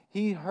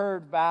 He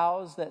heard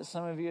vows that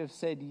some of you have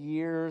said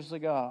years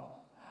ago.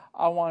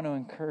 I want to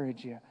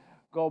encourage you,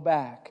 go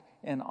back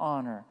and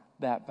honor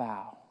that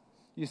vow.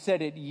 You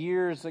said it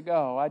years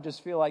ago. I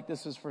just feel like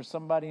this is for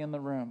somebody in the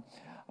room.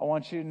 I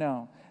want you to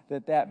know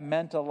that that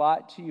meant a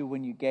lot to you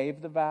when you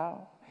gave the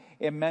vow.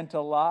 It meant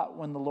a lot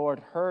when the Lord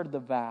heard the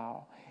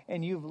vow.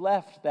 And you've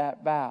left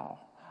that vow.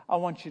 I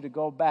want you to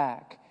go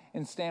back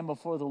and stand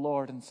before the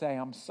Lord and say,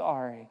 I'm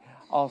sorry.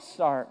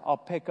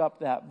 I'll pick up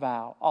that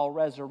vow. I'll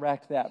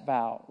resurrect that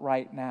vow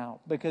right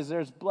now. Because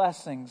there's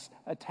blessings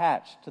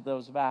attached to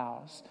those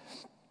vows.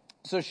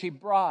 So she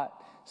brought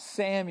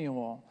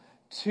Samuel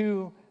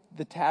to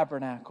the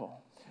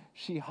tabernacle.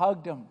 She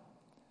hugged him.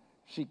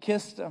 She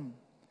kissed him.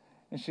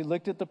 And she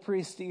looked at the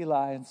priest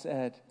Eli and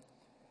said,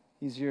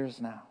 he's yours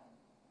now.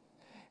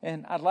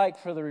 And I'd like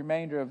for the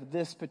remainder of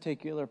this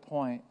particular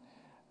point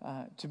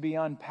to be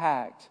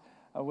unpacked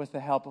with the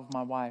help of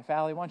my wife.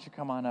 Allie, why don't you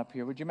come on up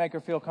here? Would you make her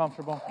feel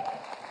comfortable?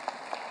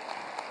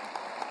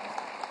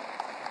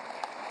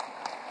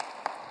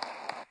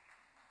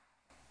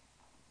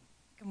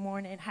 Good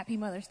morning. Happy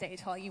Mother's Day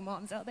to all you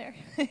moms out there.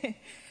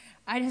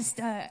 I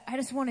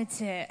just wanted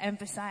to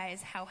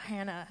emphasize how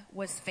Hannah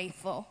was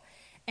faithful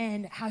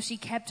and how she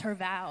kept her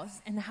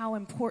vows and how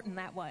important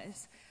that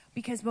was.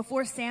 Because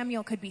before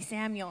Samuel could be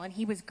Samuel, and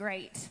he was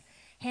great,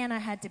 Hannah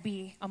had to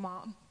be a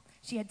mom.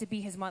 She had to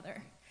be his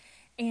mother.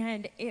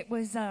 And it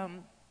was,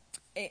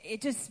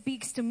 it just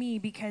speaks to me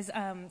because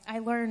I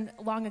learned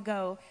long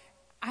ago,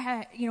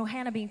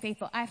 Hannah being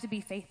faithful, I have to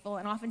be faithful.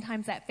 And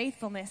oftentimes that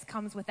faithfulness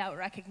comes without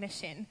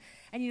recognition.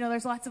 And,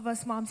 there's lots of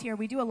us moms here.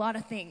 We do a lot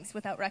of things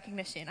without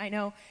recognition. I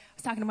know I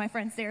was talking to my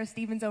friend Sarah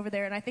Stevens over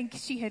there, and I think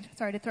she had,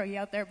 sorry to throw you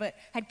out there, but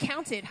had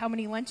counted how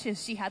many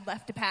lunches she had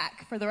left to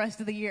pack for the rest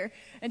of the year.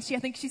 And I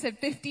think she said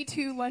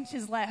 52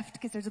 lunches left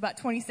because there's about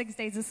 26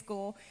 days of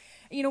school.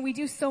 We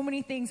do so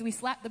many things. We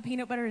slap the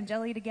peanut butter and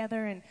jelly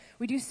together, and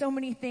we do so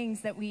many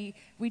things that we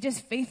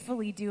just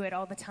faithfully do it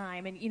all the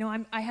time. And,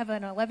 I have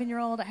an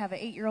 11-year-old, I have an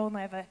 8-year-old, and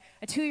I have a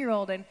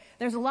 2-year-old, and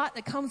there's a lot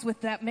that comes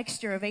with that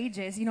mixture of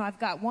ages. I've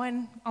got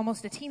one,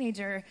 almost a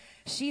teenager.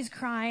 She's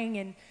crying,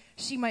 and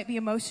she might be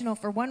emotional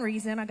for one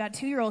reason. I got a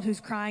 2-year-old who's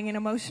crying and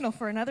emotional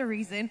for another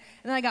reason. And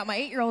then I got my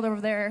 8-year-old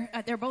over there.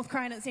 They're both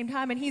crying at the same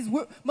time, and he's,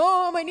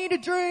 Mom, I need a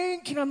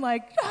drink. And I'm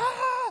like,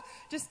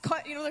 there's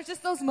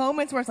just those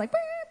moments where it's like, beep,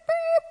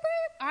 beep,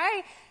 beep.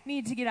 I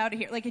need to get out of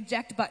here. Like,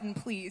 eject button,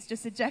 please.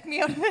 Just eject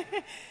me out of it.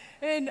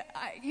 And,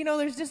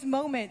 there's just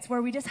moments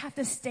where we just have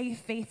to stay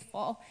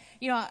faithful.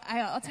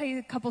 I'll tell you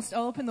a couple,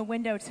 I'll open the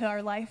window to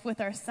our life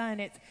with our son.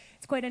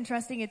 It's quite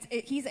interesting.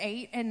 He's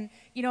 8, and,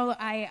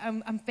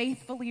 I'm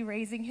faithfully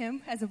raising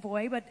him as a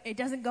boy, but it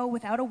doesn't go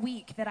without a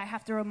week that I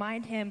have to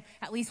remind him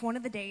at least one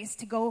of the days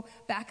to go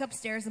back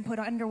upstairs and put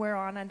underwear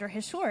on under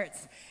his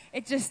shorts.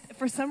 It just,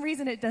 for some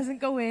reason, it doesn't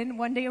go in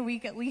one day a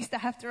week. At least I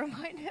have to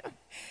remind him.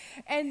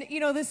 And,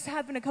 this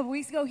happened a couple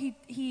weeks ago.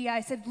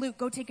 I said, Luke,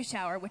 go take a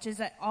shower, which is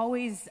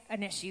always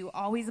an issue,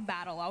 always a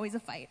battle, always a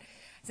fight.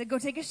 I said, go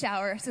take a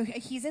shower. So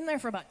he's in there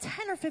for about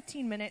 10 or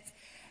 15 minutes,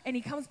 and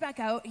he comes back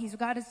out. He's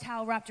got his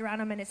towel wrapped around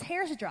him, and his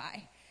hair's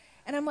dry.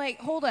 And I'm like,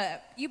 hold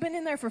up. You've been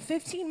in there for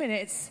 15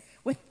 minutes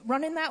with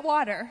running that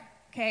water,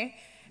 okay?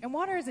 And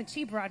water isn't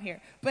cheap around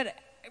here. But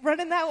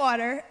running that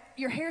water,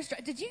 your hair's dry.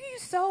 Did you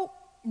use soap?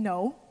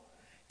 No.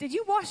 Did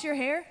you wash your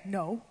hair?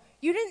 No.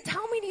 You didn't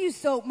tell me to use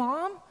soap,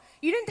 Mom.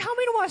 You didn't tell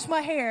me to wash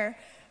my hair.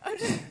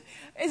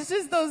 It's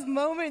just those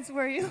moments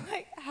where you're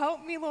like,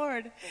 help me,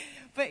 Lord.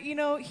 But,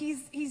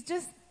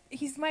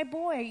 he's my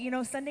boy.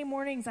 Sunday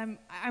mornings,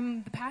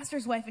 I'm the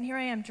pastor's wife, and here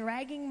I am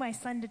dragging my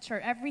son to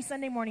church. Every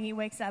Sunday morning he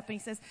wakes up and he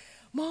says,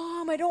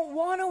 Mom, I don't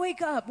want to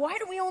wake up. Why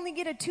do we only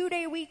get a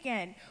 2-day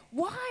weekend?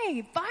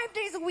 Why? 5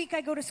 days a week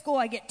I go to school.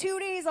 I get 2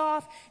 days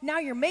off. Now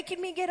you're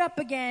making me get up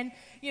again.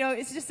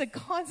 It's just a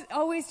constant,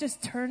 always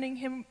just turning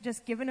him,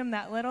 just giving him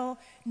that little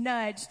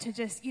nudge to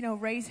just,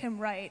 raise him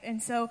right.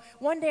 And so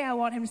one day I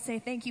want him to say,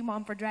 thank you,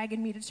 Mom, for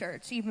dragging me to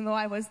church, even though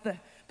I was the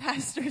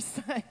pastor's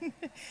son.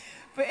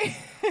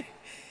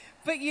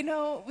 But you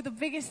know, the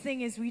biggest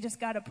thing is we just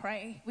got to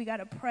pray. We got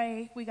to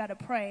pray. We got to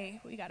pray.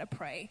 We got to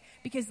pray.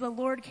 Because the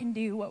Lord can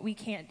do what we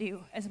can't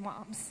do as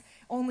moms.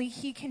 Only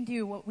He can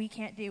do what we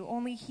can't do.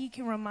 Only He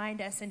can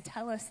remind us and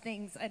tell us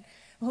things. And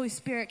the Holy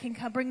Spirit can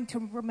come bring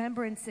to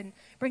remembrance and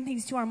bring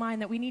things to our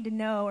mind that we need to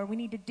know or we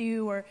need to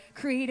do, or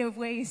creative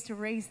ways to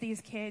raise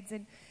these kids.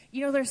 And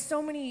you know, there's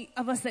so many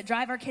of us that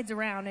drive our kids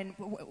around, and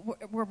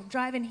we're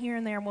driving here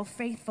and there, and we're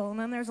faithful. And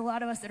then there's a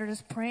lot of us that are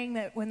just praying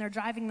that when they're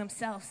driving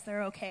themselves,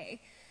 they're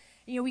okay.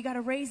 You know, we got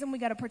to raise them, we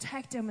got to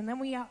protect them, and then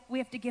we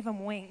have to give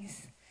them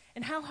wings.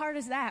 And how hard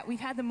is that? We've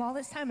had them all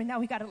this time, and now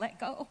we got to let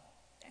go.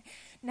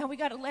 Now we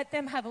got to let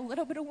them have a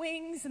little bit of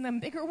wings, and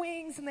then bigger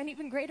wings, and then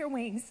even greater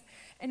wings.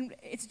 And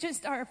it's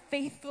just our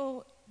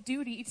faithful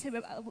duty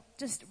to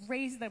just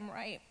raise them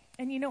right.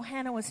 And you know,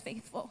 Hannah was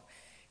faithful.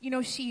 You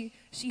know, she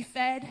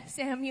fed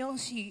Samuel,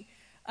 she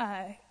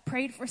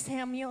prayed for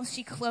Samuel,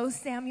 she clothed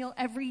Samuel.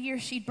 Every year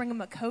she'd bring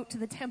him a coat to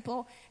the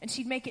temple, and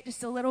she'd make it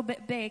just a little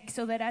bit big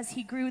so that as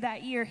he grew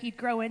that year, he'd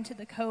grow into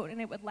the coat and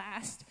it would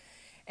last.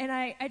 And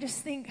I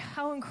just think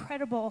how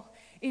incredible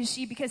is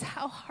she, because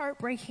how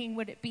heartbreaking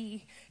would it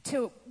be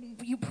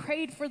you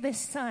prayed for this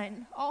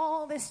son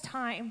all this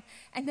time,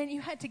 and then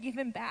you had to give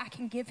him back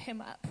and give him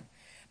up.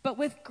 But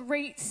with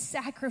great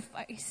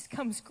sacrifice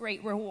comes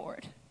great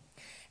reward.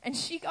 And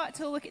she got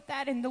to look at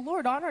that, and the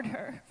Lord honored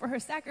her for her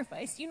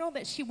sacrifice. You know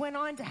that she went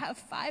on to have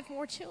 5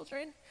 more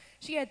children.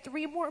 She had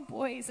 3 more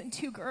boys and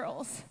 2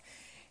 girls.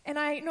 And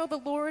I know the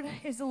Lord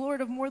is the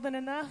Lord of more than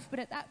enough, but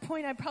at that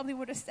point I probably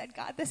would have said,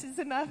 God, this is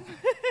enough.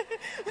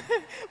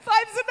 5's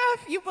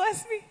enough. You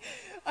bless me.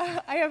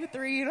 I have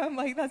 3, and I'm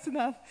like, that's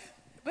enough.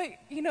 But,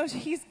 you know,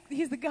 he's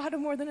the God of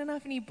more than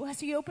enough, and He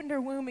blessed. He opened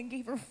her womb and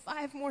gave her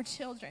 5 more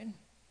children.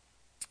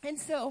 And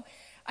so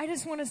I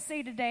just want to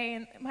say today,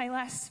 and my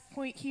last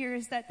point here,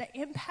 is that the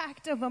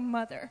impact of a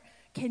mother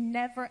can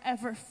never,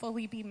 ever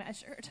fully be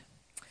measured.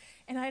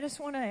 And I just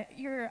want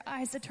your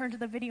eyes to turn to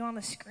the video on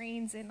the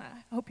screens, and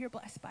I hope you're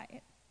blessed by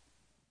it.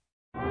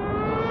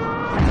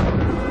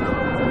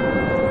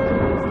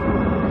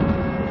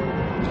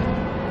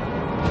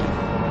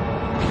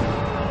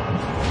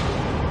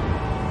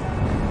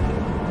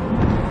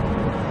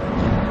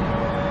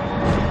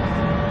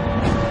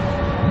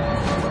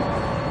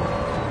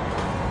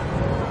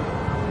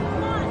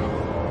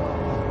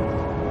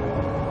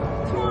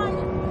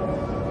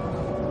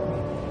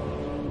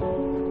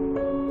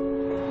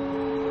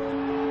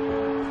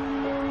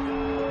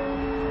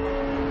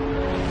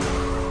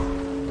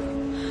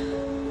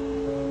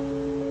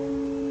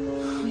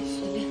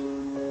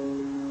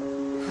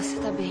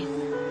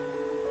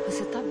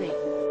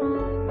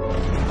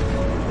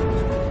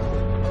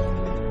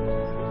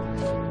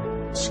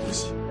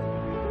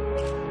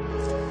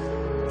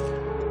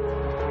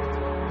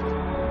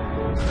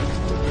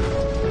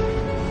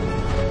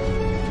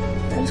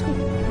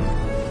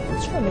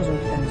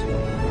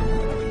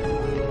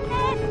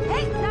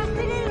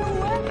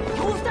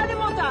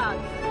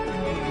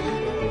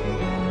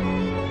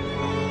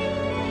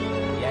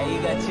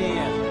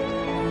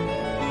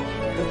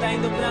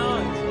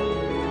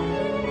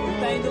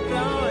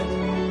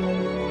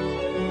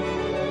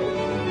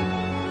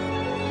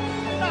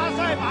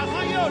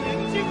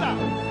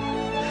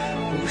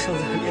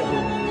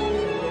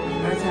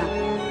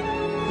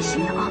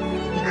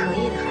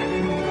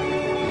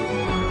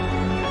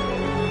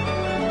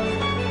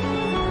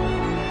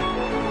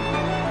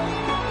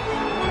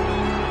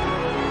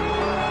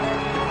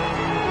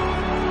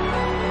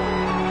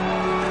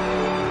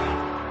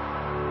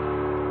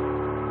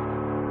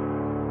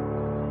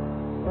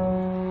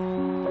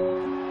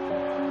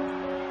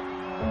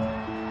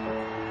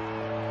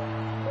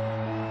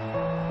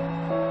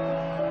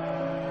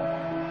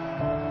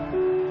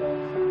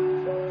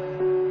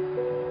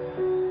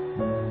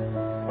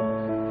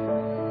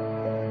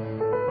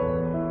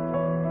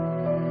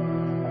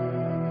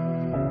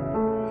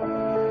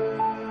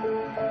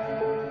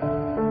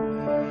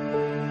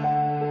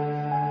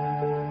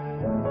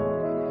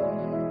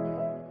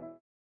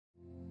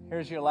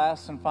 Here's your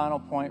last and final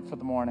point for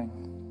the morning.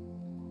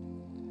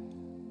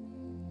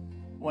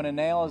 When a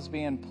nail is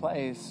being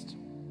placed,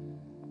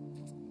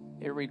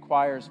 it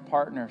requires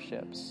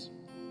partnerships.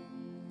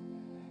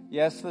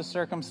 Yes, the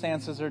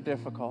circumstances are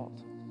difficult.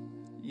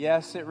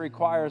 Yes, it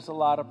requires a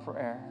lot of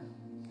prayer.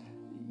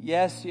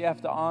 Yes, you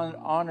have to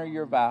honor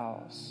your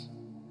vows.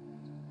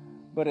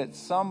 But at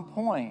some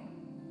point,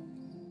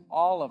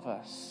 all of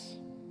us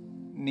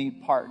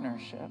need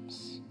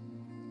partnerships.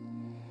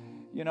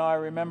 You know, I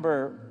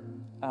remember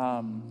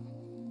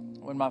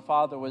when my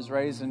father was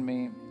raising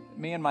me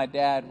and my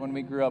dad, when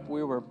we grew up,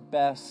 we were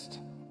best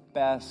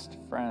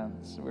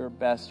friends. We were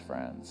best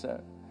friends.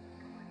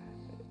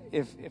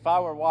 If I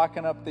were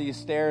walking up these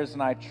stairs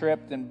and I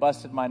tripped and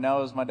busted my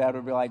nose, my dad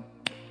would be like,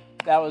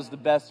 that was the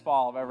best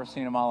fall I've ever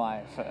seen in my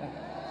life.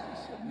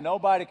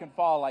 Nobody can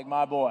fall like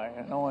my boy.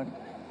 No one.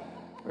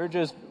 We're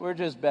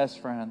just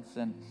best friends.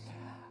 And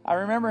I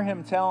remember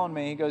him telling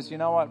me, he goes, you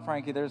know what,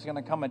 Frankie, there's going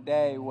to come a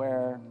day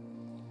where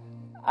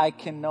I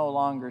can no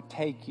longer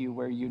take you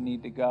where you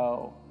need to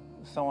go.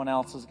 Someone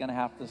else is going to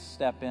have to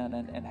step in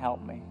and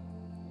help me.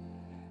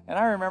 And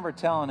I remember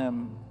telling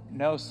him,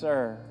 no,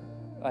 sir,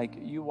 like,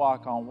 you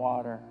walk on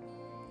water.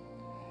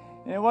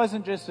 And it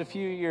wasn't just a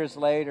few years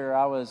later.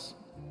 I was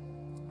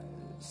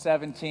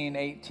 17,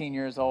 18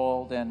 years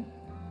old, and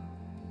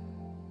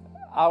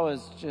I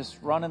was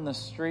just running the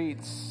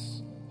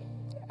streets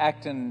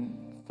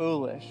acting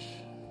foolish.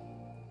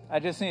 I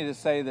just need to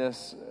say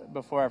this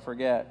before I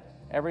forget.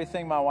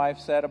 Everything my wife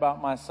said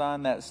about my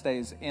son, that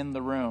stays in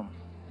the room.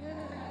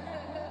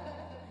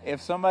 If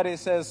somebody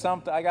says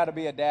something, I got to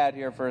be a dad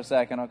here for a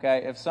second,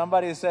 okay? If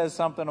somebody says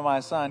something to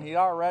my son, he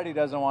already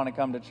doesn't want to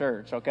come to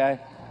church, okay?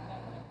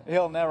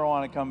 He'll never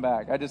want to come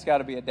back. I just got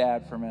to be a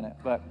dad for a minute.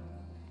 But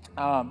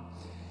I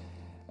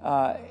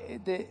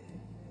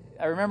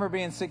remember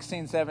being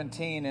 16,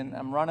 17, and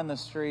I'm running the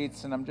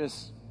streets, and I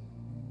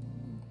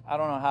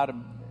don't know how to,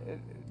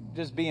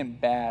 just being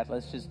bad.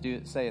 Let's just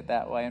say it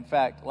that way. In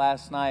fact,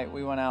 last night,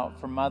 we went out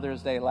for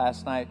Mother's Day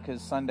last night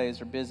because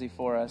Sundays are busy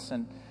for us,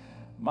 and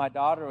my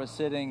daughter was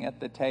sitting at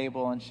the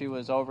table, and she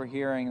was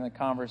overhearing the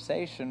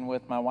conversation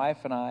with my wife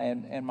and I,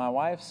 and my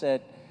wife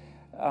said,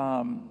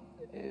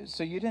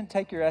 so you didn't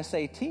take your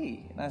SAT?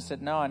 And I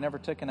said, no, I never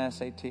took an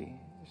SAT. She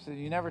said,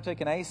 you never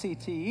took an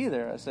ACT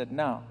either? I said,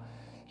 no.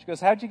 She goes,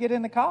 how'd you get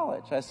into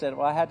college? I said,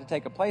 well, I had to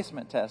take a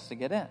placement test to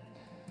get in.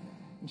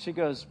 And she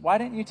goes, why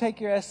didn't you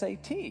take your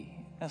SAT?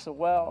 I said,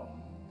 well,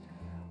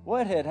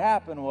 what had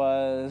happened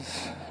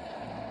was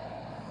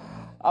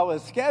I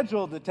was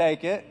scheduled to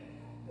take it.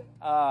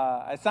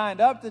 I signed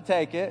up to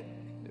take it.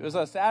 It was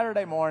a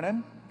Saturday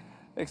morning,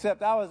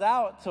 except I was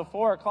out till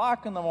 4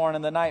 o'clock in the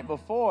morning the night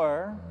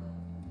before,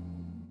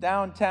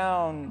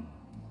 downtown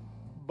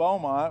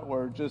Beaumont,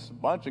 where just a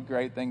bunch of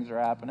great things are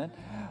happening.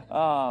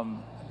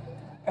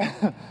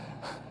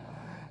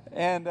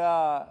 And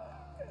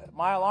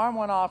my alarm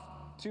went off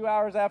 2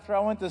 hours after I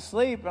went to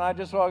sleep, and I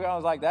just woke up. I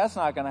was like, that's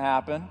not going to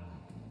happen.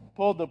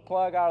 Pulled the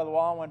plug out of the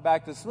wall and went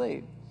back to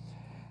sleep.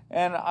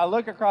 And I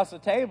look across the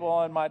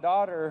table, and my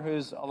daughter,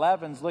 who's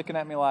 11, is looking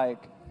at me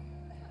like,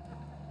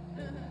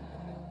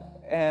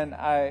 and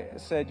I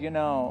said,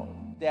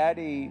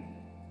 Daddy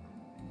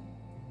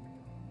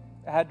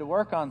had to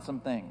work on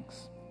some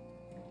things.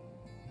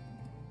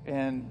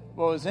 And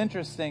what was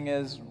interesting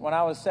is when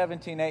I was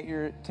 17,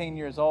 18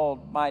 years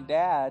old, my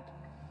dad,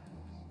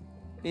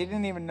 he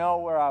didn't even know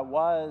where I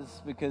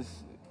was because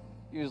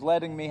he was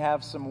letting me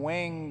have some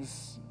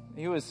wings.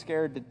 He was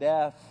scared to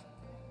death.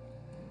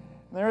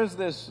 There was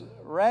this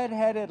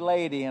red-headed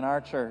lady in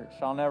our church,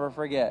 I'll never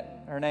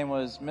forget. Her name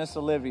was Miss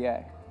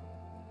Olivier.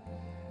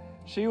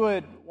 She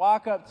would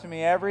walk up to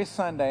me every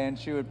Sunday, and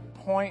she would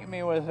point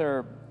me with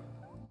her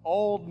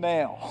old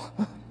nail.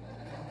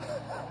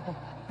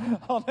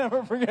 I'll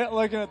never forget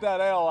looking at that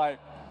nail like...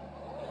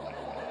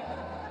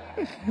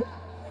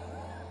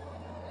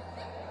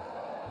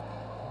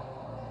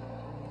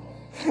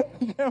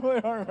 I can't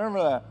believe I remember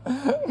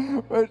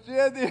that. But she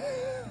had the...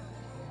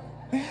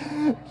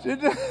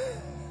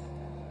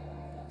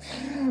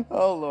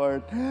 Oh,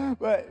 Lord.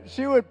 But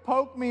she would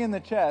poke me in the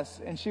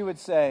chest, and she would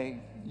say,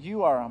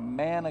 you are a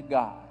man of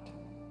God.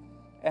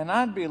 And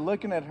I'd be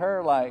looking at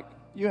her like,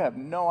 you have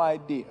no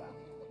idea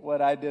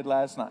what I did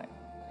last night.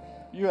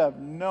 You have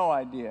no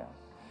idea.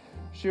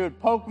 She would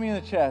poke me in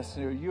the chest,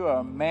 and you are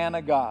a man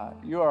of God.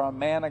 You are a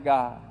man of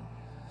God.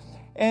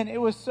 And it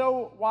was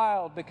so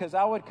wild because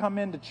I would come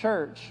into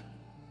church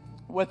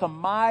with a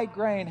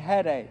migraine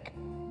headache,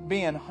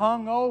 being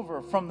hung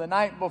over from the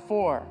night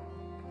before.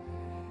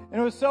 And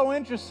it was so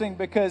interesting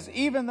because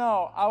even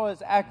though I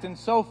was acting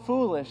so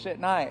foolish at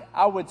night,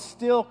 I would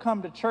still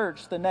come to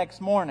church the next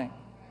morning.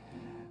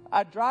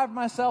 I'd drive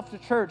myself to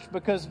church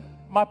because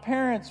my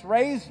parents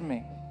raised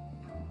me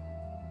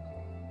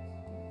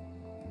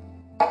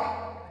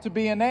to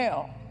be a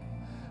nail.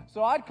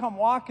 So I'd come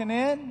walking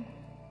in,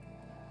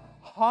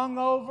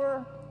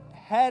 hungover,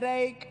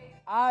 headache,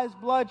 eyes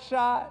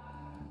bloodshot.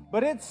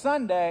 But it's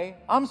Sunday.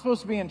 I'm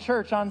supposed to be in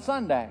church on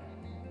Sunday.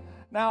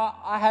 Now,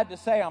 I had to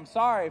say I'm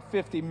sorry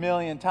 50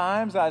 million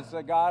times. I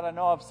said, God, I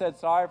know I've said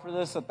sorry for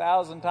this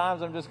 1,000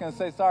 times. I'm just going to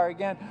say sorry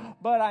again.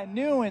 But I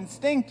knew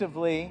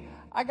instinctively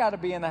I got to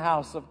be in the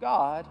house of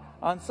God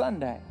on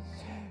Sunday.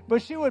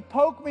 But she would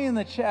poke me in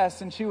the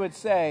chest and she would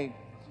say,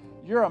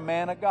 you're a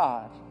man of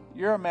God.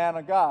 You're a man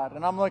of God.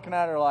 And I'm looking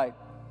at her like,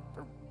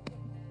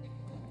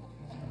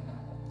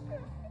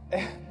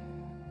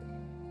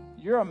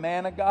 you're a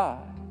man of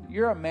God.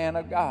 You're a man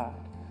of God.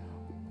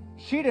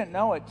 She didn't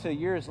know it till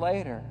years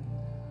later,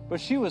 but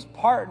she was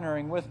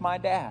partnering with my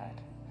dad.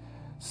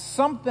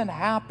 Something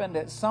happened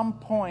at some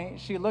point.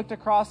 She looked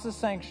across the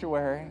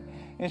sanctuary,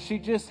 and she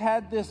just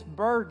had this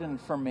burden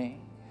for me.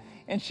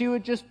 And she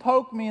would just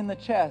poke me in the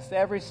chest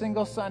every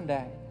single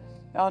Sunday.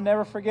 And I'll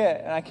never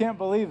forget, and I can't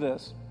believe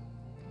this.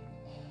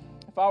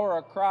 If I were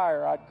a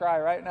crier, I'd cry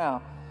right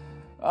now.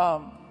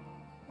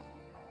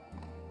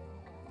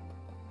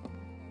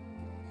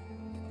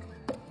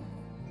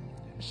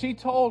 She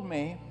told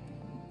me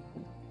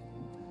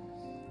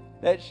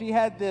that she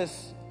had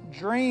this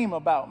dream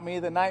about me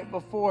the night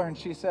before, and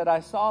she said, I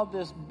saw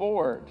this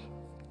board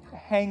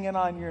hanging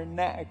on your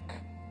neck.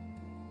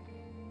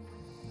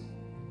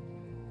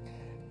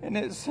 And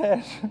it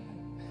said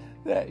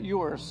that you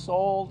were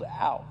sold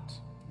out.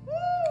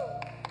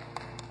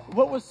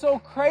 What was so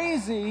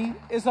crazy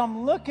is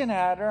I'm looking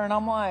at her and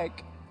I'm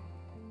like,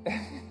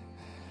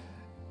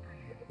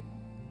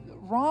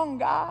 wrong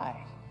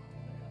guy.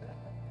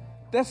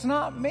 That's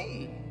not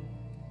me.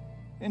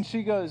 And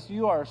she goes,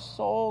 you are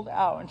sold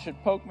out, and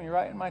should poke me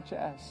right in my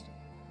chest.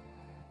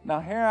 Now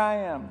here I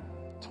am,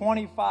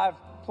 25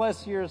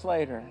 plus years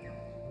later,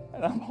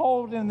 and I'm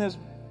holding this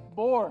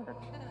board,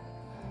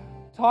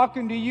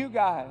 talking to you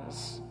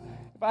guys.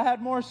 If I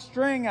had more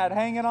string, I'd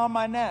hang it on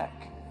my neck.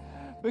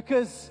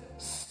 Because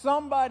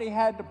somebody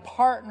had to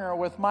partner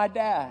with my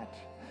dad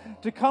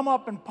to come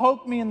up and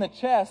poke me in the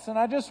chest. And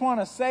I just want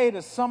to say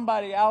to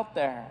somebody out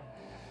there,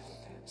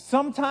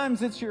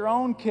 sometimes it's your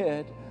own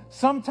kid.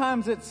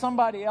 Sometimes it's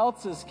somebody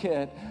else's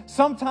kid.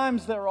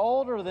 Sometimes they're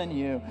older than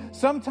you.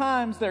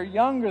 Sometimes they're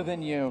younger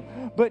than you.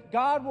 But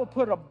God will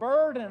put a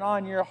burden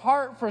on your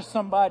heart for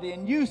somebody,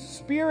 and you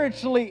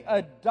spiritually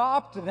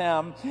adopt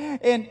them,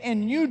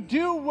 and you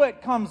do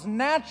what comes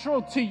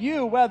natural to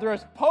you, whether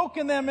it's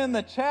poking them in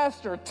the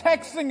chest or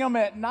texting them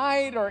at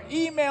night or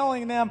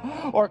emailing them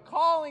or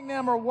calling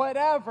them or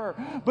whatever.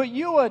 But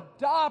you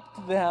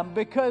adopt them,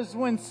 because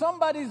when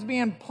somebody's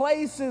being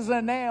placed as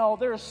a nail,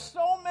 there's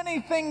so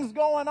many things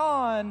going on.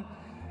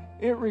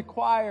 It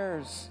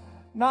requires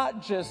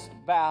not just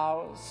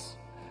vows,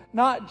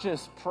 not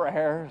just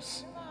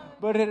prayers,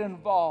 but it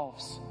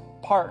involves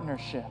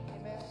partnership.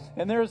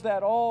 And there's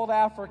that old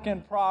African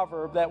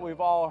proverb that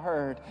we've all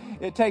heard.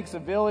 It takes a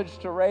village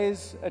to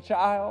raise a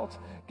child.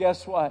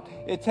 Guess what?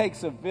 It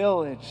takes a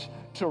village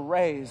to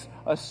raise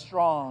a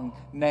strong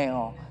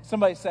nail.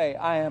 Somebody say,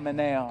 I am a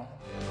nail.